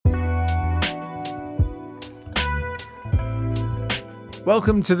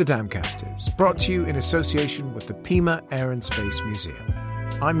Welcome to the Damcasters, brought to you in association with the Pima Air and Space Museum.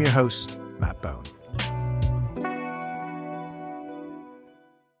 I'm your host, Matt Bone.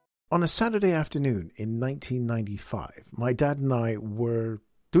 On a Saturday afternoon in 1995, my dad and I were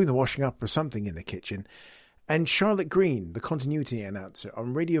doing the washing up or something in the kitchen, and Charlotte Green, the continuity announcer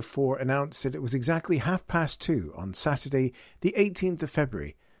on Radio 4, announced that it was exactly 2:30 on Saturday, the 18th of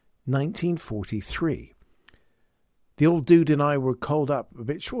February, 1943. The old dude and I were called up a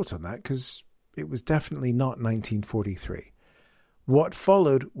bit short on that because it was definitely not 1943. What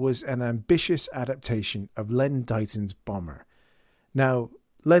followed was an ambitious adaptation of Len Deighton's Bomber. Now,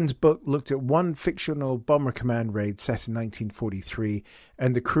 Len's book looked at one fictional bomber command raid set in 1943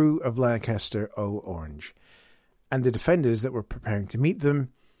 and the crew of Lancaster O. Orange, and the defenders that were preparing to meet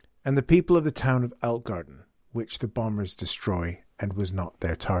them, and the people of the town of Altgarden, which the bombers destroy and was not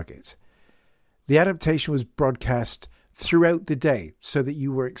their target. The adaptation was broadcast throughout the day so that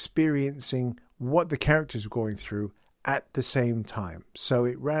you were experiencing what the characters were going through at the same time. So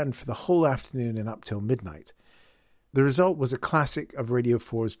it ran for the whole afternoon and up till midnight. The result was a classic of Radio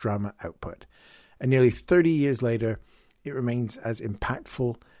 4's drama output. And nearly 30 years later, it remains as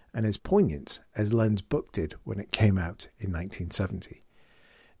impactful and as poignant as Len's book did when it came out in 1970.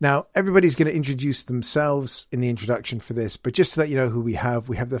 Now, everybody's going to introduce themselves in the introduction for this, but just to let you know who we have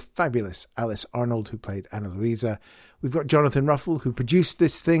the fabulous Alice Arnold, who played Anna Louisa. We've got Jonathan Ruffle, who produced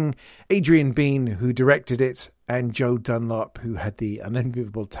this thing, Adrian Bean, who directed it, and Joe Dunlop, who had the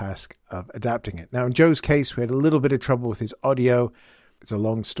unenviable task of adapting it. Now, in Joe's case, we had a little bit of trouble with his audio. It's a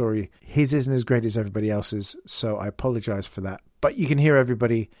long story. His isn't as great as everybody else's, so I apologize for that. But you can hear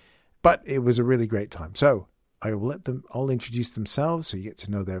everybody, but it was a really great time. So I will let them all introduce themselves so you get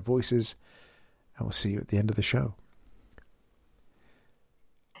to know their voices, and we'll see you at the end of the show.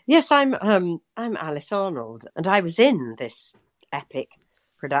 Yes, I'm Alice Arnold, and I was in this epic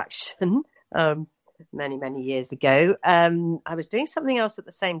production many, many years ago. I was doing something else at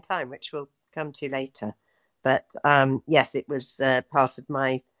the same time, which we'll come to later. But yes, it was part of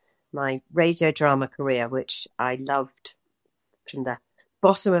my radio drama career, which I loved from the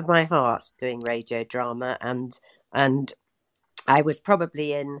bottom of my heart, doing radio drama, and I was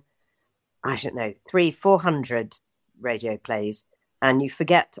probably in, I don't know, 300-400 radio plays, and you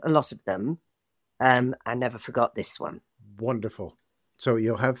forget a lot of them. I never forgot this one. Wonderful. So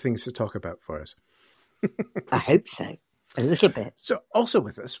you'll have things to talk about for us. I hope so. A little bit. So also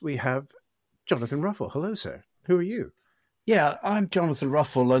with us, we have Jonathan Ruffle. Hello, sir. Who are you? Yeah, I'm Jonathan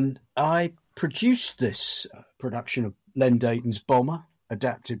Ruffle, and I produced this production of Len Deighton's Bomber,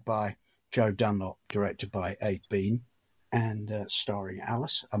 adapted by Joe Dunlop, directed by Abe Bean, and starring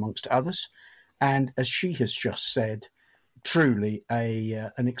Alice, amongst others. And as she has just said, truly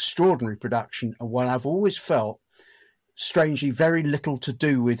an extraordinary production, and one I've always felt, strangely, very little to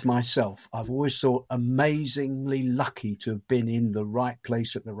do with myself. I've always thought amazingly lucky to have been in the right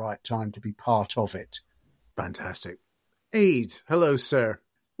place at the right time to be part of it. Fantastic. Aid, hello, sir.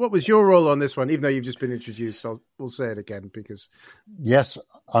 What was your role on this one? Even though you've just been introduced, we'll say it again because... Yes,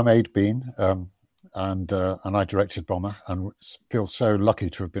 I'm Aid Bean, and I directed Bomber, and feel so lucky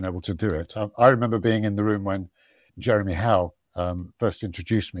to have been able to do it. I remember being in the room when Jeremy Howe first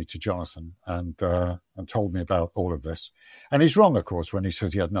introduced me to Jonathan and told me about all of this. And he's wrong, of course, when he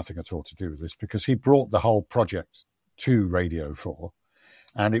says he had nothing at all to do with this, because he brought the whole project to Radio 4,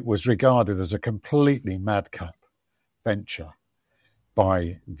 and it was regarded as a completely madcap venture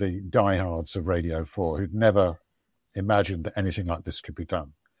by the diehards of Radio 4 who'd never imagined that anything like this could be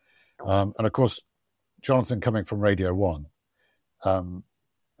done. And of course, Jonathan, coming from Radio 1,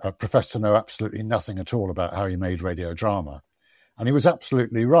 professed to know absolutely nothing at all about how you made radio drama. And he was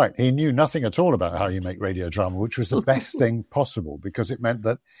absolutely right. He knew nothing at all about how you make radio drama, which was the best thing possible, because it meant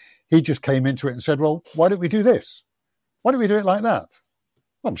that he just came into it and said, well, why don't we do this? Why don't we do it like that?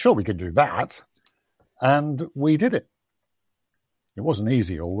 Well, I'm sure we can do that. And we did it. It wasn't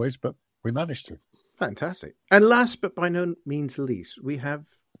easy always, but we managed to. Fantastic. And last but by no means least, we have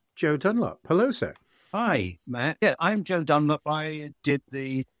Joe Dunlop. Hello, sir. Hi, Matt. Yeah, I'm Joe Dunlop. I did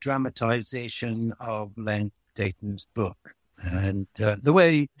the dramatization of Len Deighton's book. And the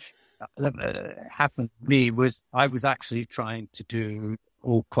way it happened to me was I was actually trying to do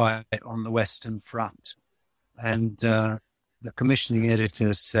All Quiet on the Western Front. And the commissioning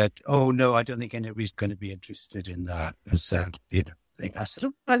editor said, oh, no, I don't think anybody's going to be interested in that. So, thing. I said,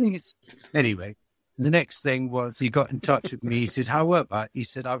 I think it's... Anyway, the next thing was he got in touch with me. He said, however, he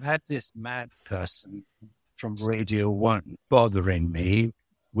said, I've had this mad person from Radio 1 bothering me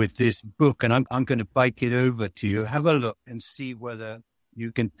with this book, and I'm going to bike it over to you. Have a look and see whether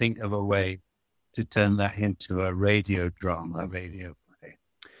you can think of a way to turn that into a radio drama,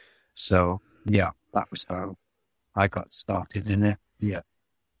 So, yeah, that was how I got started in it. Yeah.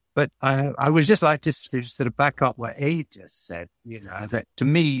 But I would just like to sort of back up what Aid just said, that to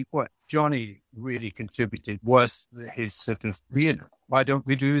me, what Johnny really contributed was his sort of, why don't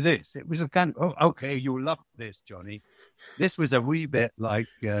we do this? It was a kind of, oh, okay, you'll love this, Johnny. This was a wee bit like,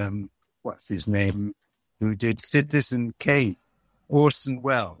 what's his name, who did Citizen Kane, Orson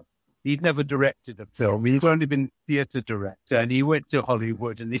Welles. He'd never directed a film. He'd only been theatre director, and he went to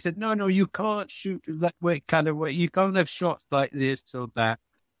Hollywood, and they said, no, you can't shoot that way, kind of way. You can't have shots like this or that.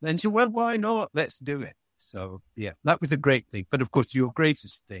 Then she said, well, why not? Let's do it. So, yeah, that was a great thing. But, of course, your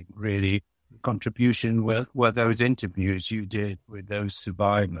greatest thing, really, contribution were those interviews you did with those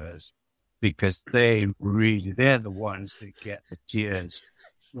survivors, because they're the ones that get the tears.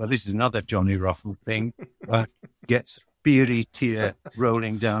 Well, this is another Johnny Ruffle thing. Gets beery tear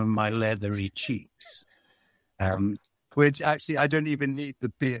rolling down my leathery cheeks, which actually I don't even need the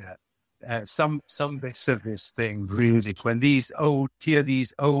beer. Some bits of this thing really, when these old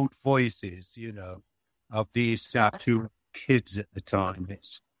voices, of these two kids at the time,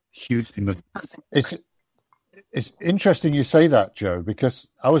 it's hugely moving. It's interesting you say that, Joe, because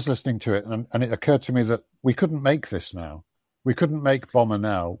I was listening to it and it occurred to me that we couldn't make this now. We couldn't make Bomber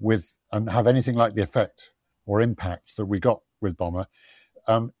now and have anything like the effect or impact that we got with Bomber,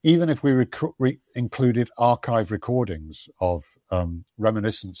 even if we included archive recordings of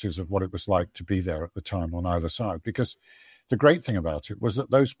reminiscences of what it was like to be there at the time on either side. Because the great thing about it was that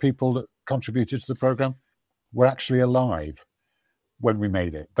those people that contributed to the program were actually alive when we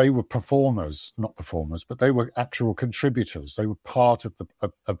made it. They were not performers, but they were actual contributors. They were part of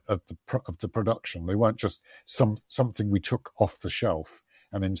the production. They weren't just something we took off the shelf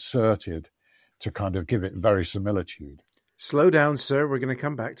and inserted to kind of give it verisimilitude. Slow down, sir. We're going to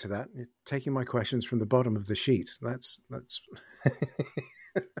come back to that. You're taking my questions from the bottom of the sheet. That's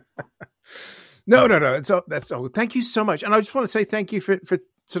no. That's all. Thank you so much. And I just want to say thank you for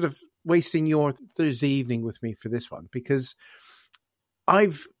sort of wasting your Thursday evening with me for this one, because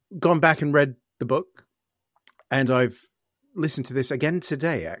I've gone back and read the book, and I've listened to this again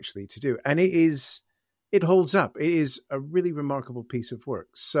today, actually, and it holds up. It is a really remarkable piece of work.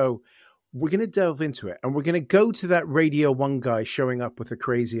 So we're going to delve into it, and we're going to go to that Radio 1 guy showing up with a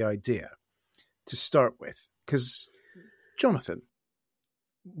crazy idea to start with. Because, Jonathan,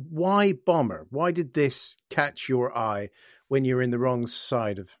 why Bomber? Why did this catch your eye when you're in the wrong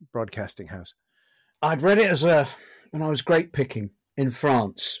side of Broadcasting House? I'd read it when I was grape picking in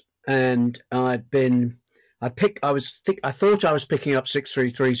France, and I thought I was picking up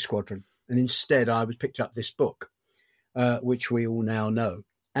 633 Squadron, and instead I was picked up this book, which we all now know.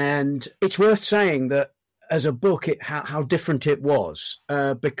 And it's worth saying that as a book, how different it was,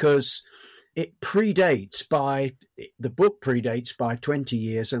 because the book predates by 20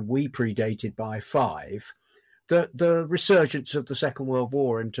 years, and we predated by 5, the resurgence of the Second World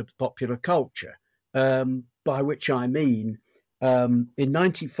War into popular culture, by which I mean, in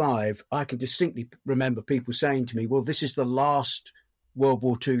 95, I can distinctly remember people saying to me, well, this is the last World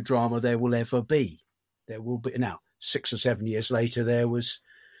War II drama there will ever be. There will be. Now, 6 or 7 years later, there was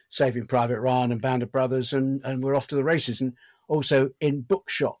Saving Private Ryan and Band of Brothers, and we're off to the races. And also in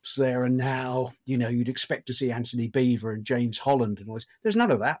bookshops, there are now, you'd expect to see Anthony Beevor and James Holland and all this. There's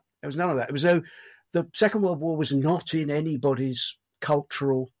none of that. There was none of that. It was though the Second World War was not in anybody's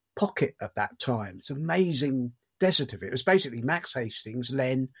cultural pocket at that time. It's amazing desert of it. It was basically Max Hastings,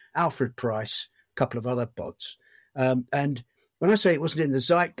 Len, Alfred Price, a couple of other bods. And when I say it wasn't in the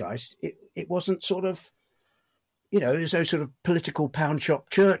zeitgeist, it wasn't sort of, there's those sort of political pound shop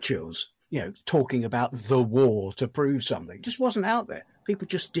Churchills, talking about the war to prove something. It just wasn't out there. People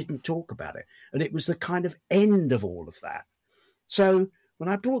just didn't talk about it. And it was the kind of end of all of that. So when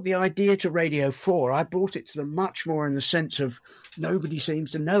I brought the idea to Radio 4, I brought it to them much more in the sense of nobody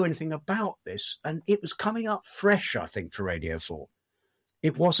seems to know anything about this. And it was coming up fresh, I think, for Radio 4.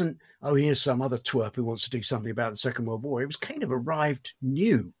 It wasn't, here's some other twerp who wants to do something about the Second World War. It was kind of arrived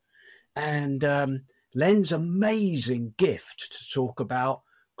new. And Len's amazing gift to talk about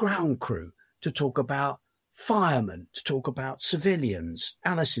ground crew, to talk about firemen, to talk about civilians,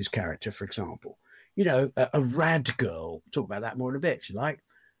 Alice's character, for example, a rad girl, talk about that more in a bit, if you like,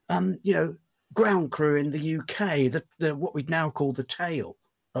 ground crew in the UK, the what we'd now call the tail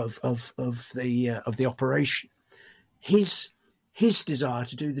of the operation. His desire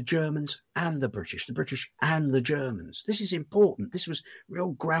to do the Germans and the British and the Germans. This is important. This was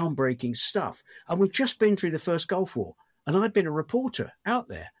real groundbreaking stuff. And we'd just been through the first Gulf War, and I'd been a reporter out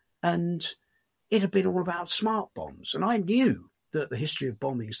there, and it had been all about smart bombs. And I knew that the history of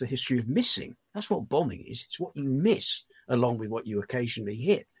bombing is the history of missing. That's what bombing is. It's what you miss along with what you occasionally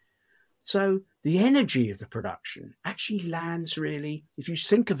hit. So the energy of the production actually lands really, if you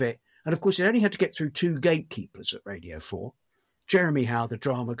think of it, and of course it only had to get through two gatekeepers at Radio 4, Jeremy Howe, the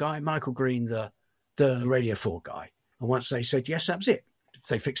drama guy, Michael Green, the Radio 4 guy. And once they said, yes, that was it. If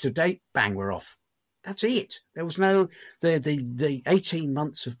they fixed a date, bang, we're off. That's it. There was no, the 18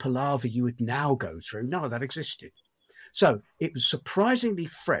 months of palaver you would now go through, none of that existed. So it was surprisingly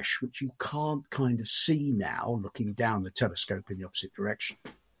fresh, which you can't kind of see now looking down the telescope in the opposite direction.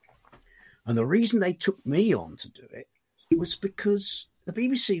 And the reason they took me on to do it, it was because the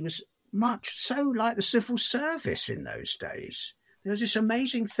BBC was much so like the civil service in those days. There was this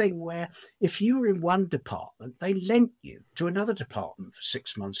amazing thing where if you were in one department, they lent you to another department for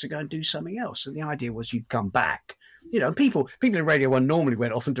 6 months to go and do something else. And the idea was you'd come back. You know, people in Radio 1 normally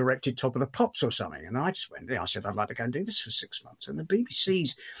went off and directed Top of the Pops or something. And I just went, I said, I'd like to go and do this for 6 months. And the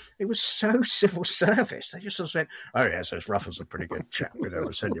BBC's, it was so civil service. They just sort of said, oh, yes, those Ruffles are pretty good chap. You know,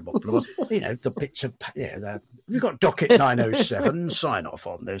 we'll send him off. You know, the bits of, we've got docket 907, sign off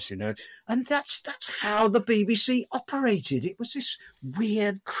on this, you know. And that's how the BBC operated. It was this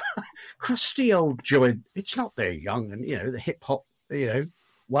weird, crusty old joint. It's not their young and, you know, the hip hop, you know,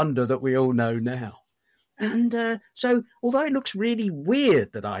 wonder that we all know now. And so, although it looks really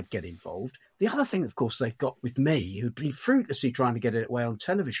weird that I'd get involved, the other thing, of course, they've got with me, who'd been fruitlessly trying to get it away on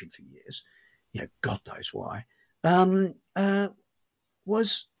television for years, you know, God knows why,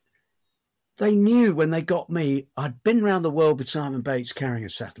 was they knew when they got me, I'd been around the world with Simon Bates carrying a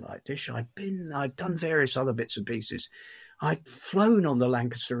satellite dish. I'd done various other bits and pieces. I'd flown on the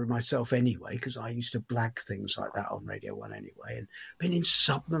Lancaster myself anyway, because I used to blag things like that on Radio 1 anyway, and been in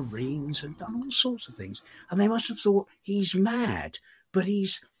submarines and done all sorts of things. And they must have thought, he's mad, but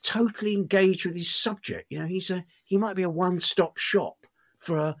he's totally engaged with his subject. You know, he might be a one-stop shop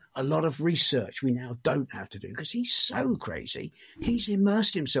for a lot of research we now don't have to do, because he's so crazy. He's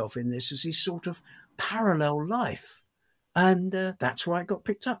immersed himself in this as his sort of parallel life. And that's why it got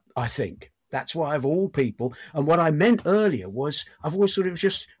picked up, I think. That's why, of all people, and what I meant earlier was, I've always thought it was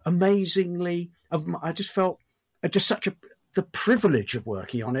just amazingly, I just felt the privilege of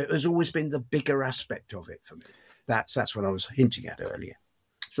working on it has always been the bigger aspect of it for me. That's what I was hinting at earlier.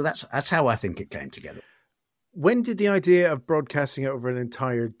 So that's how I think it came together. When did the idea of broadcasting it over an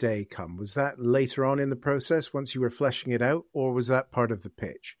entire day come? Was that later on in the process, once you were fleshing it out, or was that part of the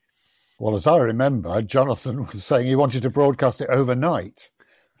pitch? Well, as I remember, Jonathan was saying he wanted to broadcast it overnight.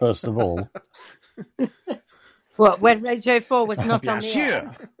 First of all, well, when Radio 4 was not on the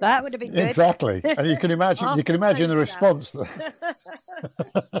air, that would have been good. Exactly, and you can imagine the response.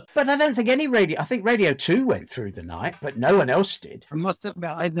 But I don't think I think Radio 2 went through the night, but no one else did. I must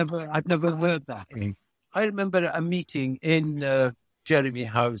admit, I've never heard that. I remember a meeting in Jeremy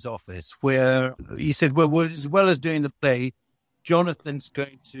Howe's office where he said, well, as well as doing the play, Jonathan's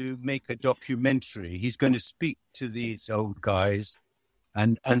going to make a documentary. He's going to speak to these old guys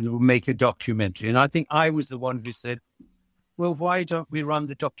and make a documentary. And I think I was the one who said, well, why don't we run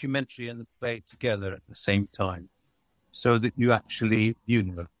the documentary and the play together at the same time so that you actually, you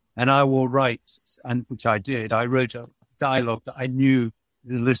know, and I will write, and which I did. I wrote a dialogue that I knew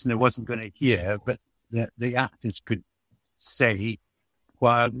the listener wasn't going to hear, but that the actors could say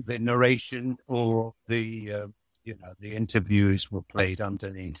while the narration or the interviews were played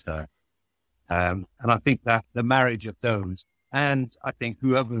underneath there. And I think that the marriage of those, and I think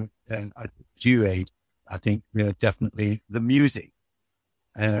whoever duade, I think definitely the music.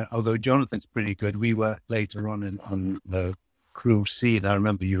 Although Jonathan's pretty good, we were later on the Cruel Sea. I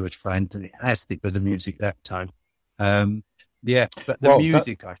remember you were fantastic with the music that time. But the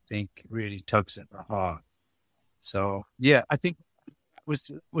music, I think, really tugs at the heart. So yeah, I think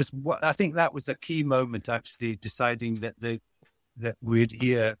I think that was a key moment, actually, deciding that we'd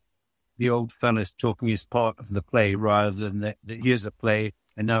hear the old fellas talking as part of the play rather than that here's a play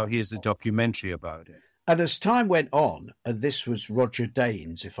and now here's a documentary about it. And as time went on, and this was Roger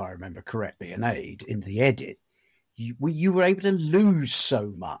Daines, if I remember correctly, an aide in the edit, you were able to lose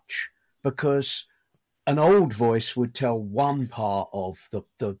so much because an old voice would tell one part of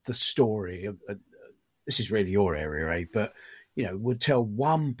the story. This is really your area, Abe, but would tell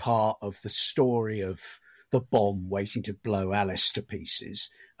one part of the story of the bomb waiting to blow Alice to pieces,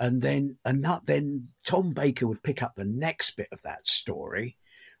 and then Tom Baker would pick up the next bit of that story.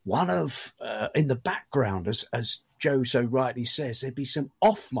 One of in the background, as Joe so rightly says, there'd be some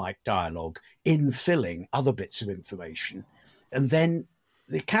off-mic dialogue infilling other bits of information, and then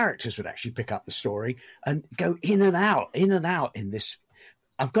the characters would actually pick up the story and go in and out in this.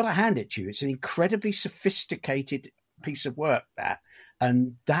 I've got to hand it to you. It's an incredibly sophisticated piece of work,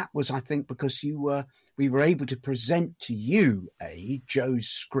 and that was, I think, because we we were able to present to you, Joe's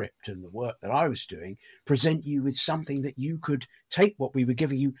script and the work that I was doing, present you with something that you could take what we were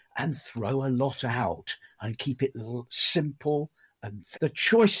giving you and throw a lot out and keep it simple. And the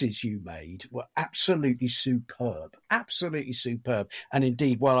choices you made were absolutely superb. And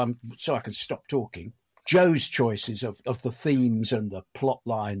indeed, so I can stop talking, Joe's choices of the themes and the plot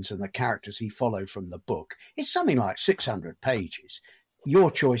lines and the characters he followed from the book, it's something like 600 pages.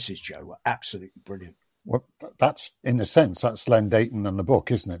 Your choices, Joe, were absolutely brilliant. Well, that's, in a sense, that's Len Deighton and the book,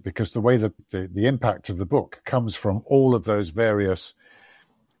 isn't it? Because the way that the impact of the book comes from all of those various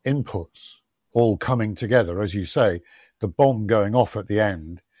inputs all coming together. As you say, the bomb going off at the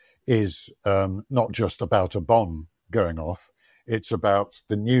end is not just about a bomb going off. It's about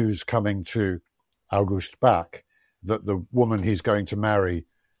the news coming to August Bach that the woman he's going to marry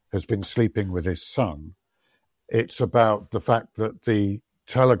has been sleeping with his son. It's about the fact that the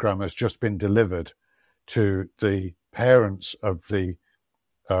telegram has just been delivered to the parents of the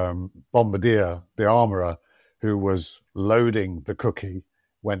bombardier, the armourer, who was loading the cookie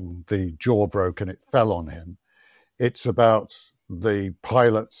when the jaw broke and it fell on him. It's about the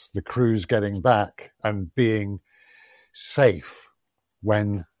pilots, the crews getting back and being safe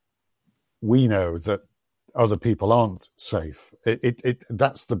when we know that other people aren't safe.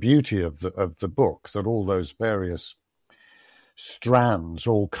 That's the beauty of the book, that all those various strands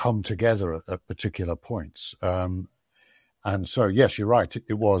all come together at particular points. And so, yes, you're right.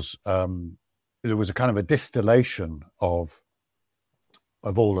 It was a kind of a distillation of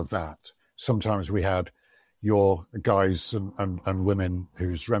all of that. Sometimes we had your guys and women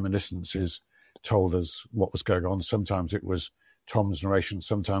whose reminiscences told us what was going on. Sometimes it was Tom's narration.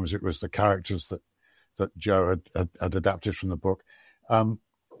 Sometimes it was the characters that Joe had adapted from the book.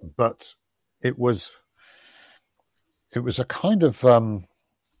 But it was a kind of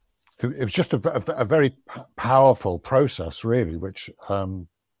it was just a very powerful process, really, which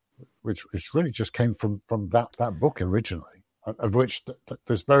really just came from that book originally, of which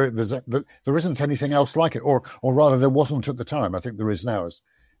there isn't anything else like it, or rather there wasn't at the time. I think there is now,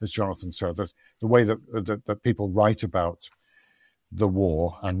 as Jonathan said. There's the way that people write about the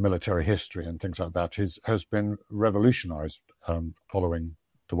war and military history and things like that has been revolutionized following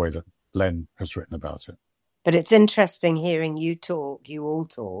the way that Len has written about it. But it's interesting hearing you all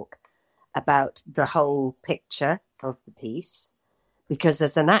talk about the whole picture of the piece, because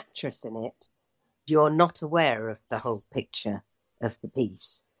as an actress in it, you're not aware of the whole picture of the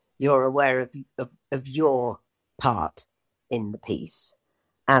piece. You're aware of your part in the piece.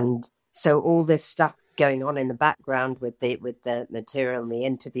 And so all this stuff going on in the background with the material and the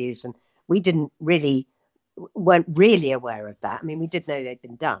interviews, and we weren't really aware of that. I mean, we did know they'd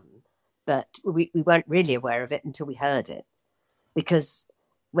been done, but we weren't really aware of it until we heard it. Because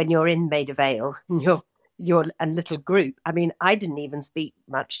when you're in Maida Vale and you're a little group, I mean, I didn't even speak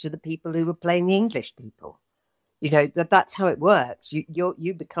much to the people who were playing the English people. You know, that's how it works.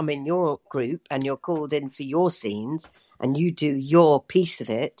 You become in your group and you're called in for your scenes and you do your piece of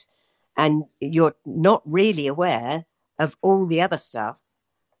it, and you're not really aware of all the other stuff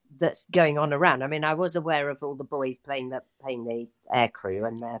that's going on around. I mean, I was aware of all the boys playing the air crew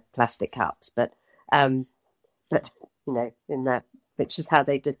and their plastic cups, but you know, in that, which is how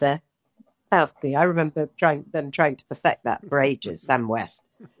they did their healthy. I remember trying to perfect that for ages. Sam West,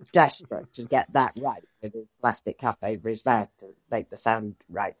 desperate to get that right with his plastic cup over his mouth to make the sound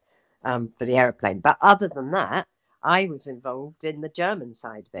right for the aeroplane. But other than that, I was involved in the German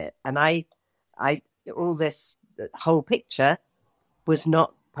side of it, and I all this whole picture was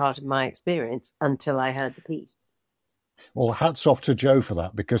not part of my experience until I heard the piece. Well, hats off to Joe for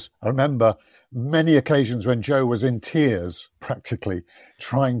that, because I remember many occasions when Joe was in tears, practically,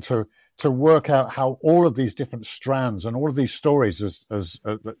 trying to work out how all of these different strands and all of these stories as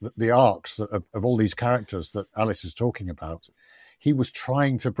the arcs of all these characters that Alice is talking about, he was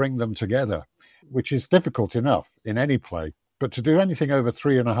trying to bring them together, which is difficult enough in any play. But to do anything over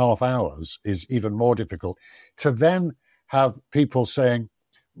 3.5 hours is even more difficult. To then have people saying,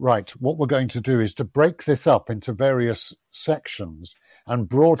 right, what we're going to do is to break this up into various sections and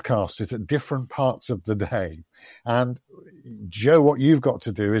broadcast it at different parts of the day. And Joe, what you've got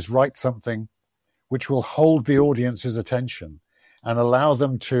to do is write something which will hold the audience's attention and allow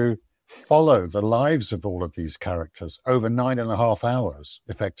them to follow the lives of all of these characters over 9.5 hours,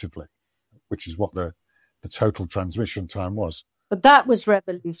 effectively, which is what the total transmission time was. But that was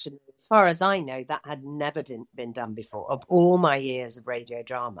revolutionary. As far as I know, that had never been done before. Of all my years of radio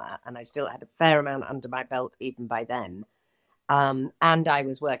drama, and I still had a fair amount under my belt even by then, and I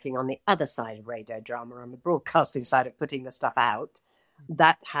was working on the other side of radio drama, on the broadcasting side of putting the stuff out,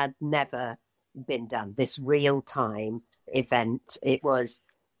 that had never been done, this real-time event. It was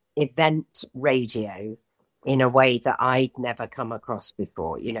event radio in a way that I'd never come across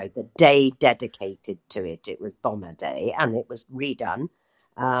before. You know, the day dedicated to it, it was Bomber Day, and it was redone.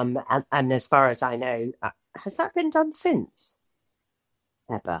 And as far as I know, has that been done since?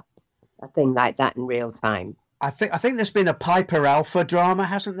 Ever? A thing like that in real time? I think there's been a Piper Alpha drama,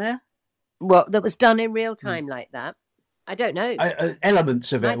 hasn't there? Well, that was done in real time like that. I don't know.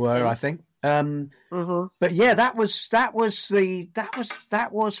 Elements of it were, I think. But yeah, that was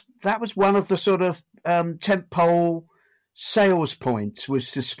one of the sort of tentpole sales points,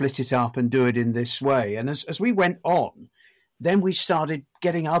 was to split it up and do it in this way. And as we went on, then we started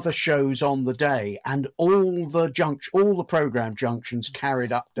getting other shows on the day, and all the program junctions carried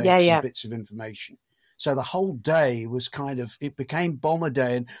updates and bits of information. So the whole day was it became Bomber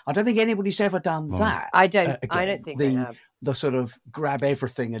Day, and I don't think anybody's ever done that. I don't think they have. The sort of grab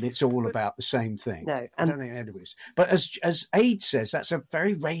everything and it's all about the same thing. No, I don't think anybody's. But as Aid says, that was a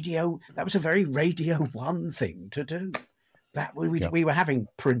very Radio 1 thing to do. That we were having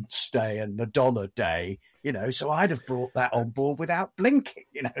Prince Day and Madonna Day, you know, so I'd have brought that on board without blinking,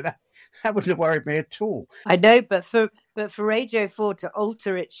 you know. That wouldn't have worried me at all. I know, but for Radio 4 to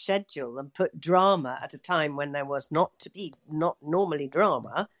alter its schedule and put drama at a time when there was not normally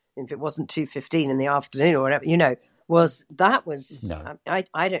drama, if it wasn't 2:15 in the afternoon or whatever, you know, no.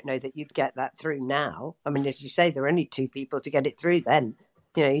 I don't know that you'd get that through now. I mean, as you say, there are only two people to get it through then.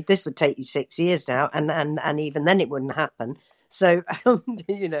 You know, this would take you 6 years now, and even then it wouldn't happen. So,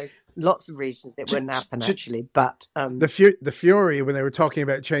 you know, lots of reasons it wouldn't happen, actually. But the fury when they were talking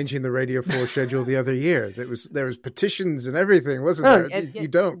about changing the Radio 4 schedule the other year, there was petitions and everything, wasn't there? You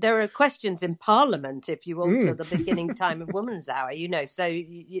don't. There are questions in Parliament if you alter the beginning time of Woman's Hour, you know. So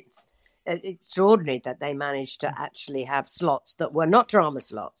it's extraordinary that they managed to actually have slots that were not drama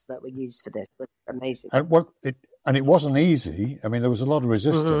slots that were used for this. It was amazing. And it wasn't easy. I mean, there was a lot of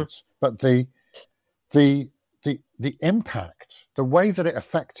resistance, but the impact, the way that it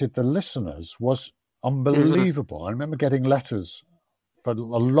affected the listeners was unbelievable. I remember getting letters for a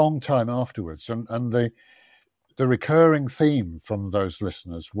long time afterwards, and the recurring theme from those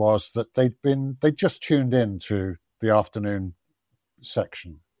listeners was that they'd just tuned in to the afternoon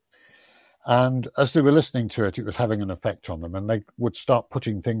section. And as they were listening to it, it was having an effect on them, and they would start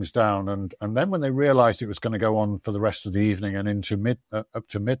putting things down. And then when they realised it was going to go on for the rest of the evening and into up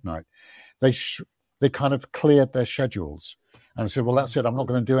to midnight, they kind of cleared their schedules and said, "Well, that's it. I'm not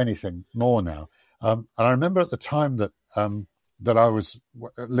going to do anything more now." And I remember at the time that I was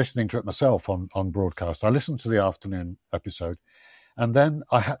listening to it myself on broadcast. I listened to the afternoon episode, and then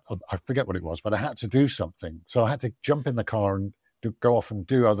I forget what it was, but I had to do something, so I had to jump in the car and to go off and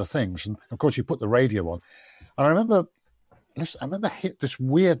do other things. And of course you put the radio on. And I remember hit this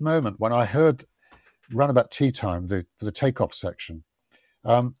weird moment when I heard round about tea time, the takeoff section.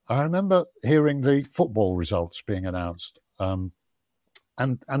 I remember hearing the football results being announced. And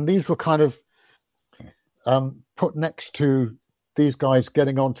these were kind of put next to these guys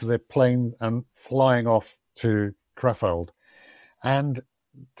getting onto their plane and flying off to Krefeld. And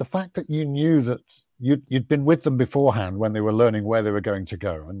the fact that you knew that you'd been with them beforehand when they were learning where they were going to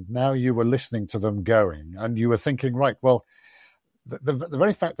go, and now you were listening to them going, and you were thinking, right, well, the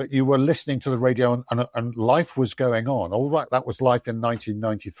very fact that you were listening to the radio and life was going on, all right, that was life in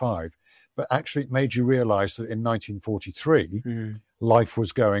 1995, but actually it made you realise that in 1943, life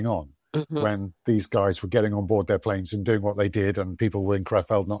was going on when these guys were getting on board their planes and doing what they did, and people were in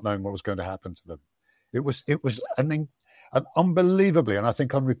Krefeld not knowing what was going to happen to them. It was an unbelievably, and I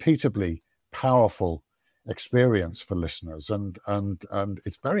think unrepeatably, powerful experience for listeners, and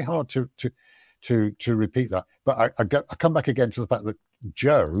it's very hard to repeat that. But I come back again to the fact that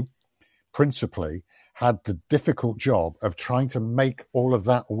Joe principally had the difficult job of trying to make all of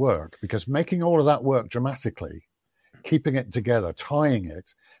that work, because making all of that work dramatically, keeping it together, tying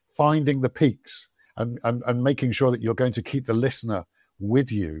it, finding the peaks, and making sure that you're going to keep the listener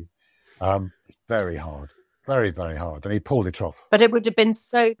with you, very hard. Very, very hard, and he pulled it off. But it would have been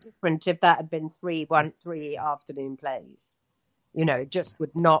so different if that had been three afternoon plays. You know, it just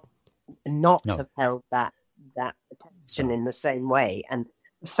would not have held that attention in the same way. And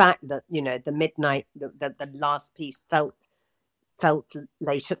the fact that, you know, the midnight, the last piece felt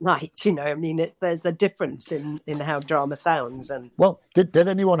late at night. You know, I mean, there's a difference in how drama sounds. And well, did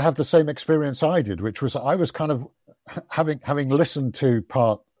anyone have the same experience I did, which was I was kind of having listened to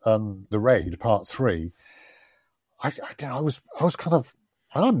part 3. I was kind of,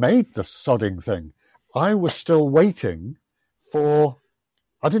 and I made the sodding thing. I was still waiting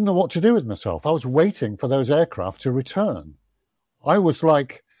I didn't know what to do with myself. I was waiting for those aircraft to return. I was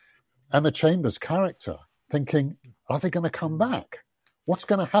like, Emma Chambers' character, thinking, are they going to come back? What's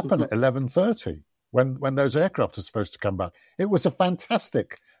going to happen at 11:30 when those aircraft are supposed to come back? It was a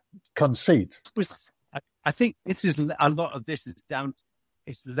fantastic conceit. I think this is a lot of this is down.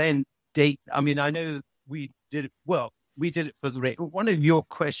 It's Len Deighton. I mean, I know we did it. Well, we did it for the radio. One of your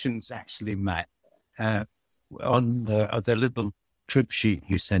questions, actually, Matt, on the little trip sheet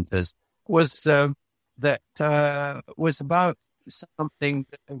you sent us was was about something.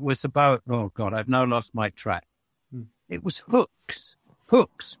 Was about. Oh God, I've now lost my track. It was hooks.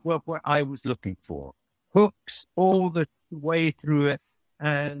 Hooks were what I was looking for. Hooks all the way through it,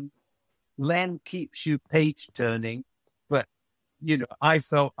 and Len keeps you page turning. But I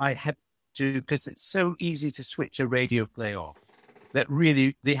felt I had to, because it's so easy to switch a radio play off. That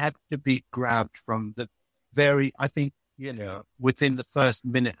really they had to be grabbed from the very. I think within the first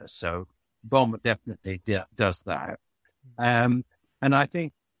minute or so, Bomber definitely does that. And I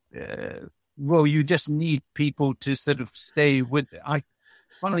think. Well, you just need people to sort of stay with it.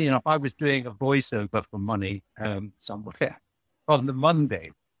 Funnily enough, I was doing a voiceover for money somewhere on the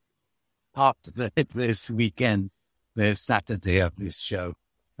Monday after this weekend, the Saturday of this show,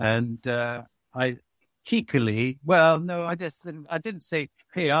 and I cheekily, I didn't say,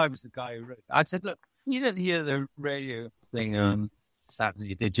 hey, I was the guy who wrote it. I said, look, you didn't hear the radio thing on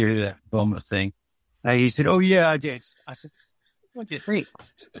Saturday, did you? That Bomber thing? He said, oh yeah, I did. I said, what do you think?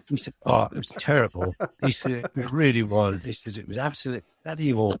 He said, oh, it was terrible. He said, it really was. He said, it was absolutely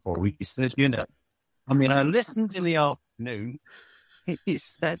bloody awful. He said, I mean, I listened in the afternoon. He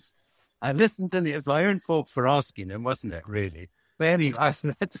says, I listened in it was my own fault for asking him, wasn't it, really? But anyway, I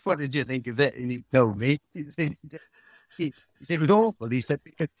said, what did you think of it? And he told me. He said, it was awful. He said,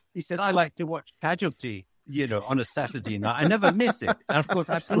 I like to watch Casualty, on a Saturday night. I never miss it. And of course,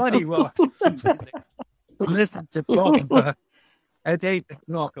 I bloody well listen to Bob at 8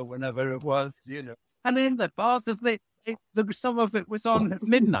 o'clock or whenever it was, And then the bars, some of it was on at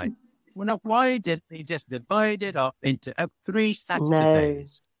midnight. Well, why didn't he just divide it up into 3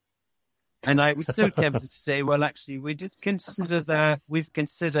 Saturdays? No. And I was so tempted to say, well, actually, we did consider that. We've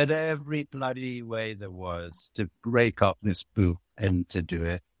considered every bloody way there was to break up this book and to do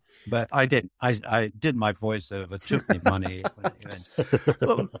it. But I didn't. I did my voiceover, took me money.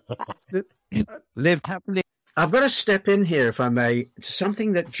 Lived happily. I've got to step in here, if I may, to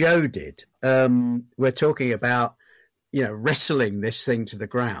something that Joe did. We're talking about, wrestling this thing to the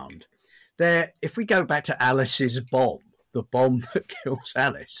ground. If we go back to Alice's bomb, the bomb that kills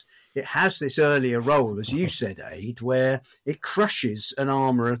Alice, it has this earlier role, as you said, Aid, where it crushes an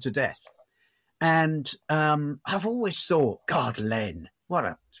armourer to death. And I've always thought, God, Len,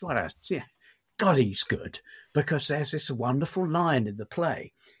 God, he's good, because there's this wonderful line in the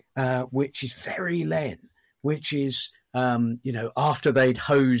play, which is very Len. Which is, after they'd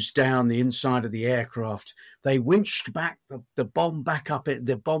hosed down the inside of the aircraft, they winched back the bomb back up,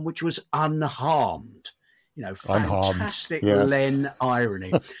 the bomb which was unharmed. Fantastic yes. Len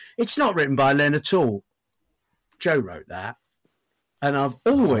irony. It's not written by Len at all. Joe wrote that. And I've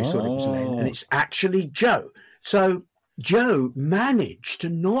always thought it was Len, and it's actually Joe. So Joe managed to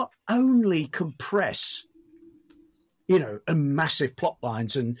not only compress and massive plot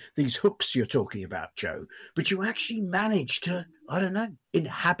lines and these hooks you're talking about, Joe, but you actually managed to,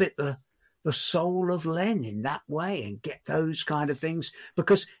 inhabit the soul of Len in that way and get those kind of things.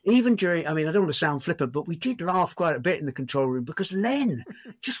 Because even during, I don't want to sound flippant, but we did laugh quite a bit in the control room because Len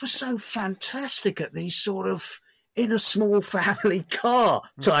just was so fantastic at these sort of in a small family car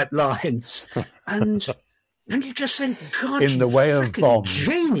type lines. And you just think, God, in the way of bombs,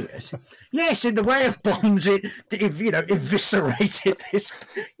 genius. Yes, in the way of bombs, it eviscerated this.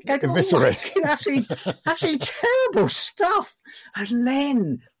 Absolutely terrible stuff. And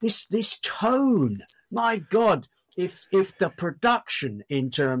then this tone, my God, if the production in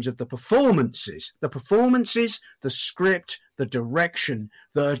terms of the performances, the script, the direction,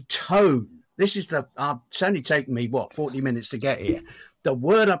 the tone. This is it's only taken me 40 minutes to get here. The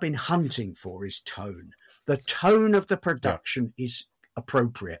word I've been hunting for is tone. The tone of the production is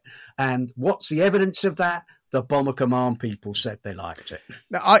appropriate. And what's the evidence of that? The Bomber Command people said they liked it.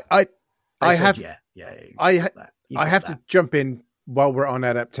 Now, I have to jump in while we're on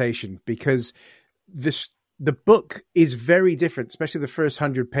adaptation, because the book is very different, especially the first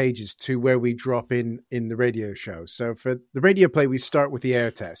 100 pages, to where we drop in the radio show. So for the radio play, we start with the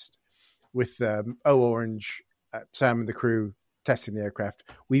air test with Orange, Sam and the crew testing the aircraft.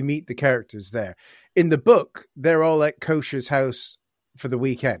 We meet the characters there. In the book, they're all at Kosher's house for the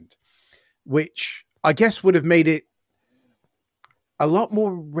weekend, which I guess would have made it a lot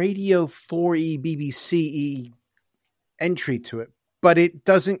more Radio 4E, BBC entry to it. but it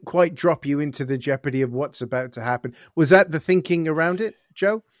doesn't quite drop you into the jeopardy of what's about to happen. Was that the thinking around it,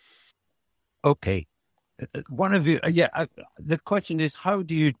 Joe? Okay. One of you, the question is, how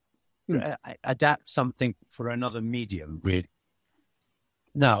do you adapt something for another medium, really?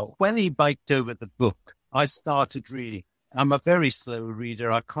 Now, when he biked over the book, I started reading. I'm a very slow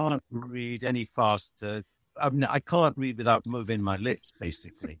reader. I can't read any faster. I can't read without moving my lips,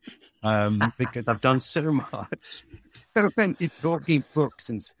 basically, because I've done so much, so many talking books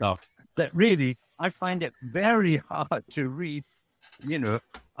and stuff, that really I find it very hard to read.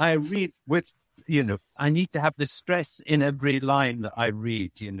 I read with, I need to have the stress in every line that I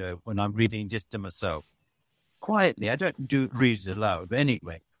read, when I'm reading just to myself. Quietly, I don't read it aloud. But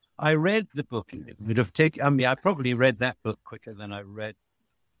anyway, I read the book, and it would have taken, I probably read that book quicker than I read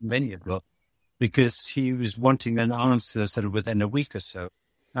many a book, because he was wanting an answer sort of within a week or so.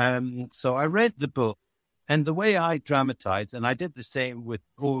 So I read the book, and the way I dramatized, and I did the same with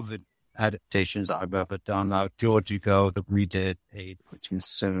all the adaptations I've ever done. Now, George Hugo that we did, which is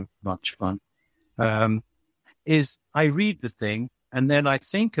so much fun, is I read the thing, and then I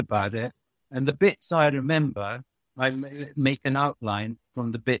think about it, and the bits I remember, I make an outline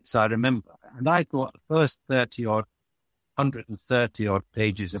from the bits I remember. And I thought the first 130 odd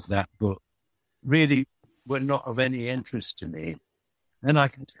pages of that book really were not of any interest to me. And I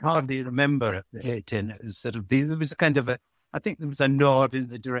can hardly remember it. And it was there was a kind of I think there was a nod in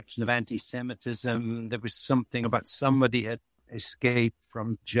the direction of anti-Semitism. There was something about somebody had escaped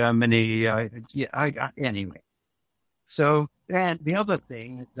from Germany. Anyway. So then the other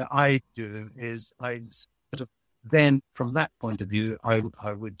thing that I do is I sort of, then from that point of view, I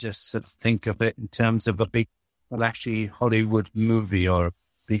would just sort of think of it in terms of a big flashy Hollywood movie or a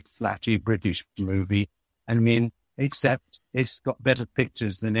big flashy British movie. I mean, except it's got better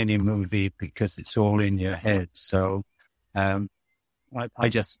pictures than any movie because it's all in your head. So I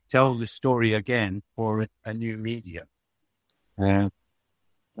just tell the story again for a new medium.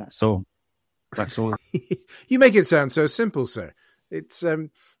 That's all. That's all. You make it sound so simple, sir. It's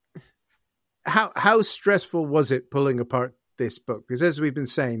how stressful was it pulling apart this book? Because as we've been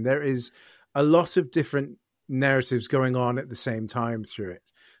saying, there is a lot of different narratives going on at the same time through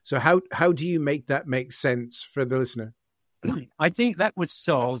it. So how do you make that make sense for the listener? I think that was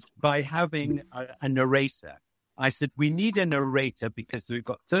solved by having a narrator. I said, we need a narrator because we've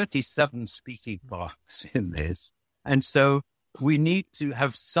got 37 speaking parts in this. And so we need to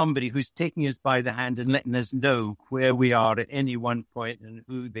have somebody who's taking us by the hand and letting us know where we are at any one point and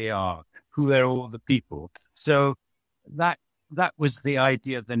who they are, who are all the people. So that was the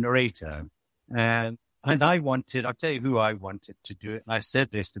idea of the narrator. And I'll tell you who I wanted to do it. And I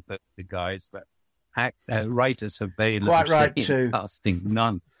said this to the guys, but writers have very little quite right too. Casting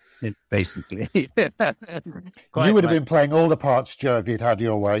none, basically. You would have been playing all the parts, Joe, if you'd had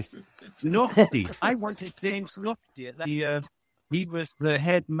your way. Lofty. I wanted James Lofty. He was the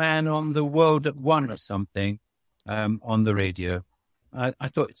head man on The World at One or something on the radio. I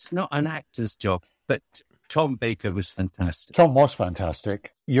thought it's not an actor's job, but Tom Baker was fantastic. Tom was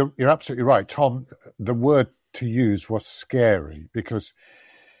fantastic. You're absolutely right. Tom, the word to use was scary because,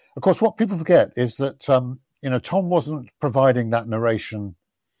 of course, what people forget is that, Tom wasn't providing that narration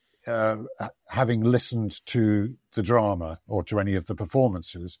having listened to the drama or to any of the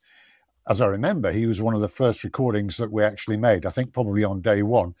performances. As I remember, he was one of the first recordings that we actually made, I think probably on day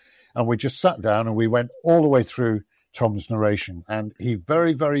one. And we just sat down and we went all the way through Tom's narration. And he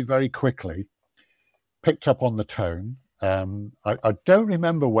very, very, very quickly picked up on the tone. I don't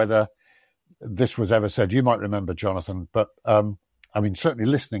remember whether this was ever said. You might remember, Jonathan. But, certainly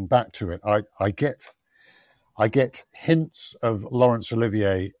listening back to it, I get hints of Laurence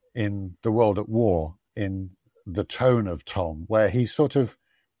Olivier in The World at War in the tone of Tom, where he sort of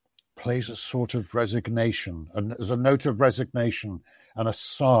plays a sort of resignation, and there's a note of resignation and a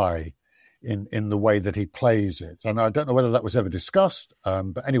sigh in the way that he plays it. And I don't know whether that was ever discussed,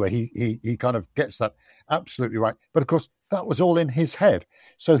 but anyway, he kind of gets that absolutely right. But of course, that was all in his head.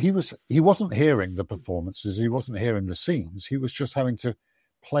 So he wasn't hearing the performances, he wasn't hearing the scenes, he was just having to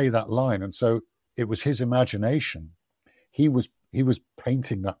play that line. And so it was his imagination. He was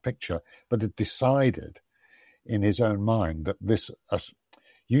painting that picture, but had decided in his own mind that this.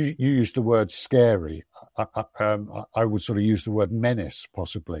 You used the word scary. I would sort of use the word menace,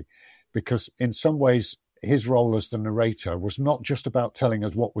 possibly, because in some ways his role as the narrator was not just about telling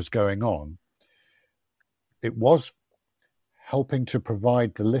us what was going on. It was helping to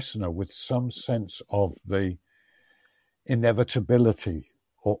provide the listener with some sense of the inevitability,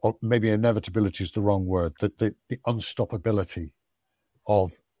 or maybe inevitability is the wrong word, the unstoppability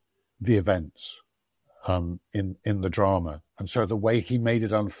of the events. in the drama. And so the way he made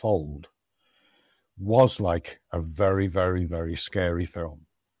it unfold was like a very, very, very scary film.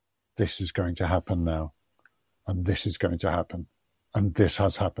 This is going to happen now, and this is going to happen, and this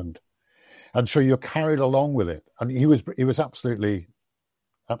has happened. And so you're carried along with it. And he was absolutely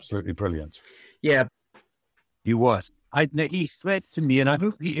brilliant. Yeah. He was. He said to me, and I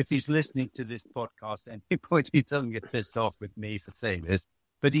hope if he's listening to this podcast, and he doesn't get pissed off with me for saying this,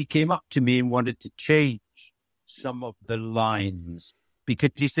 but he came up to me and wanted to change some of the lines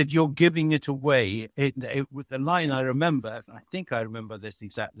because he said, you're giving it away. With the line I remember, I think I remember this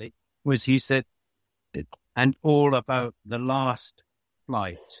exactly, was he said, and all about the last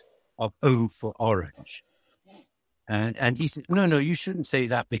flight of O for Orange. And he said, no, you shouldn't say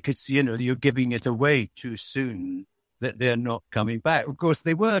that because, you're giving it away too soon that they're not coming back. Of course,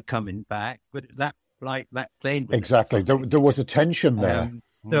 they were coming back, but that plane... Exactly. There was a tension there.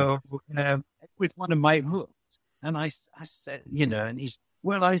 With one of my hooks, and I said, and he's,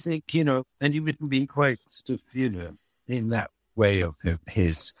 well, I think, and he wouldn't be quite sort of, in that way of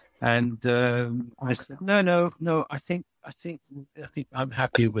his. And I said, no, I think I'm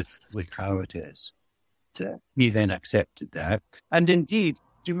happy with how it is. So he then accepted that. And indeed,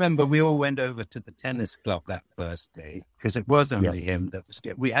 do you remember we all went over to the tennis club that first day because it was only him that was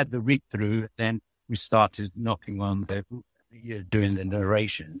getting. We had the read through, then we started knocking on doing the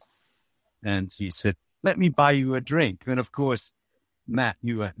narration. And he said, let me buy you a drink. And of course, Matt,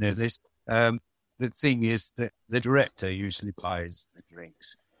 you won't know this. The thing is that the director usually buys the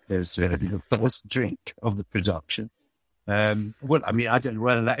drinks as the first drink of the production. Well, I mean, I don't know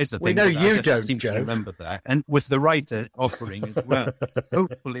whether that is a thing. We know you I just don't, seem Joe. to remember that. And with the writer offering as well.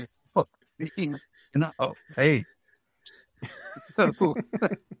 Hopefully. Hey. So,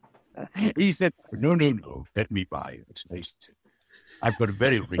 he said, no, let me buy it. I've got a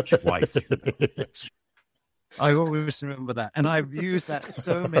very rich wife. I always remember that. And I've used that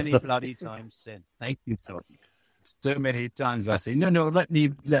so many bloody times since. Thank you, Tony. So many times I say, no, let me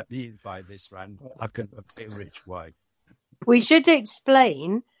buy this, Rand. I've got a very rich wife. We should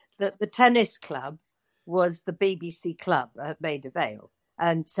explain that the tennis club was the BBC club at Maida Vale.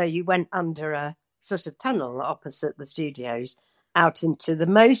 And so you went under a sort of tunnel opposite the studios out into the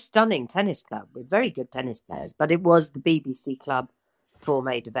most stunning tennis club with very good tennis players. But it was the BBC club for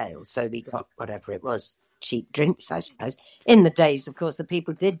Maida Vale. So we got whatever it was, cheap drinks, I suppose. In the days, of course, the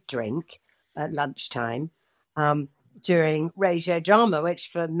people did drink at lunchtime. During radio drama, which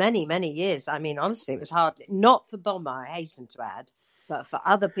for many, many years, I mean, honestly, it was hard, not for Bomber, I hasten to add, but for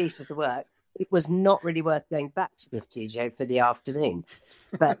other pieces of work, it was not really worth going back to the studio for the afternoon.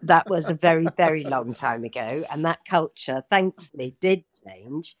 But that was a very, very long time ago. And that culture, thankfully, did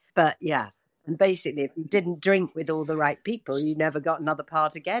change. But yeah, and basically, if you didn't drink with all the right people, you never got another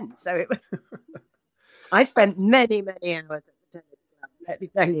part again. So I spent many, many hours at the tennis. Let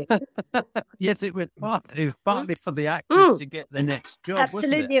me tell you. Yes, it was partly for the actors to get the next job.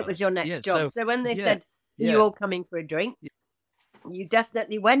 Absolutely, it was your next job. So when they said, are you all coming for a drink? You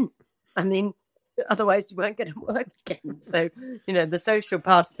definitely went. I mean, otherwise you weren't going to work again. So, the social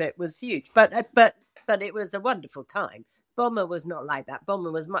part of it was huge. But it was a wonderful time. Bomber was not like that.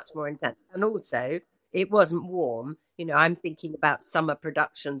 Bomber was much more intense. And also, it wasn't warm. I'm thinking about summer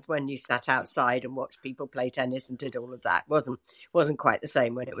productions when you sat outside and watched people play tennis and did all of that. Wasn't quite the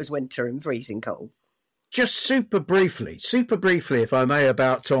same when it was winter and freezing cold. Just super briefly, if I may,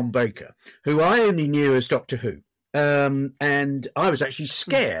 about Tom Baker, who I only knew as Doctor Who. And I was actually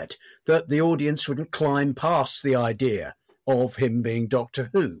scared that the audience wouldn't climb past the idea of him being Doctor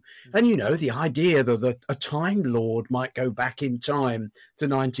Who. And, the idea that a Time Lord might go back in time to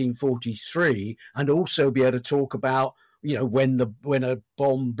 1943 and also be able to talk about, when a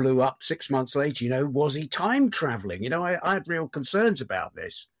bomb blew up 6 months later, was he time traveling? I had real concerns about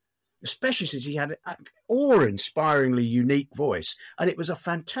this, especially since he had an awe-inspiringly unique voice. And it was a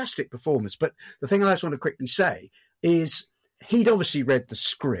fantastic performance. But the thing I just want to quickly say is he'd obviously read the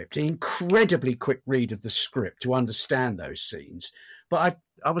script, an incredibly quick read of the script to understand those scenes. But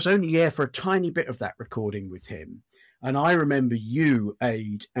I was only there for a tiny bit of that recording with him. And I remember you,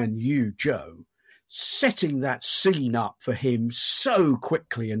 Aid, and you, Joe, setting that scene up for him so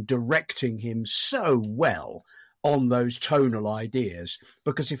quickly and directing him so well on those tonal ideas.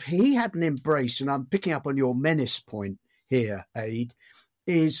 Because if he hadn't embraced, and I'm picking up on your menace point here, Aid,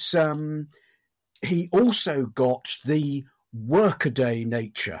 is he also got the workaday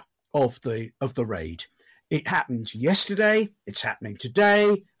nature of the raid. It happened yesterday, it's happening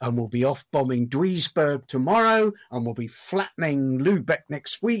today, and we'll be off bombing Duisburg tomorrow, and we'll be flattening Lübeck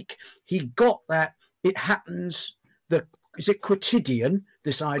next week. He got that. It happens, is it quotidian,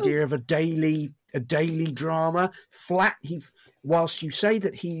 this idea of a daily a daily drama. Whilst you say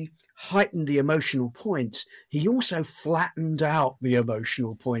that he heightened the emotional points, he also flattened out the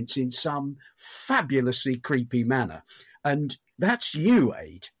emotional points in some fabulously creepy manner. And that's you,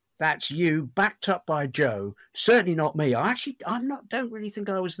 Aid. That's you, backed up by Joe. Certainly not me. Don't really think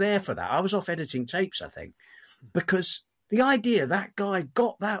I was there for that. I was off editing tapes, I think, because the idea that guy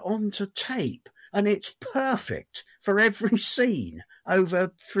got that onto tape, and it's perfect for every scene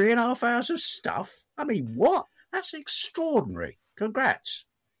over 3.5 hours of stuff. I mean, what? That's extraordinary. Congrats.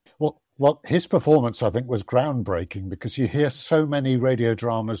 Well, his performance, I think, was groundbreaking, because you hear so many radio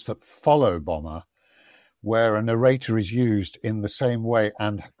dramas that follow Bomber where a narrator is used in the same way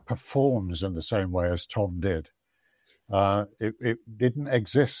and performs in the same way as Tom did. It didn't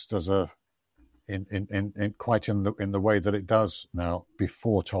exist as in quite in the way that it does now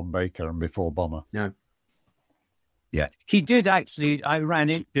before Tom Baker and before Bomber. No. Yeah, he did actually. I ran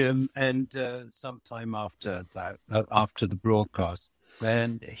into him, and sometime after that, after the broadcast,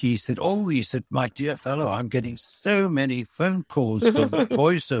 and he said, my dear fellow, I'm getting so many phone calls for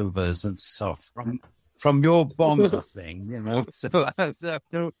voiceovers and stuff from your Bomber thing, you know. So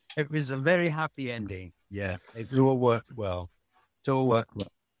it was a very happy ending. Yeah, it all worked well. It all worked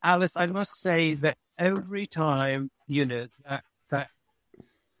well. Alice, I must say that every time, you know, that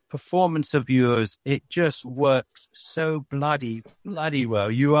performance of yours, it just works so bloody well.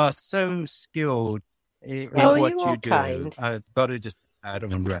 You are so skilled in what you do. Kind. I've got to just add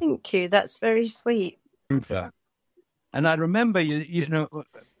on. Thank you. That's very sweet. And I remember, you know,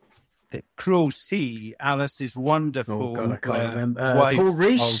 Cruel Sea, Alice's wonderful. Oh God, I can't remember.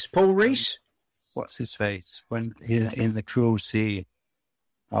 Wife Paul Rees. What's his face when in the Cruel Sea?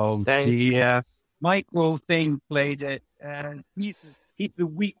 Oh dear, Michael Thing played it. He's the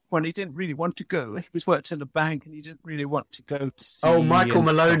weak one. He didn't really want to go. He was worked in a bank, and he didn't really want to go to sea. Oh, Michael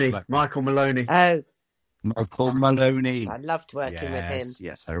Maloney. Like Michael Maloney. Oh, Michael Maloney. I loved working with him.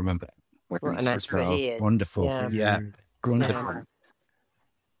 Yes, I remember. What an actor he is. Wonderful. Yeah, wonderful. Yeah.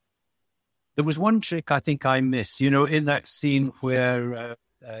 There was one trick I think I missed. You know, in that scene where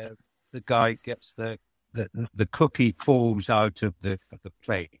the guy gets the cookie falls out of the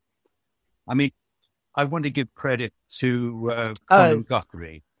plate. I mean, I want to give credit to Colin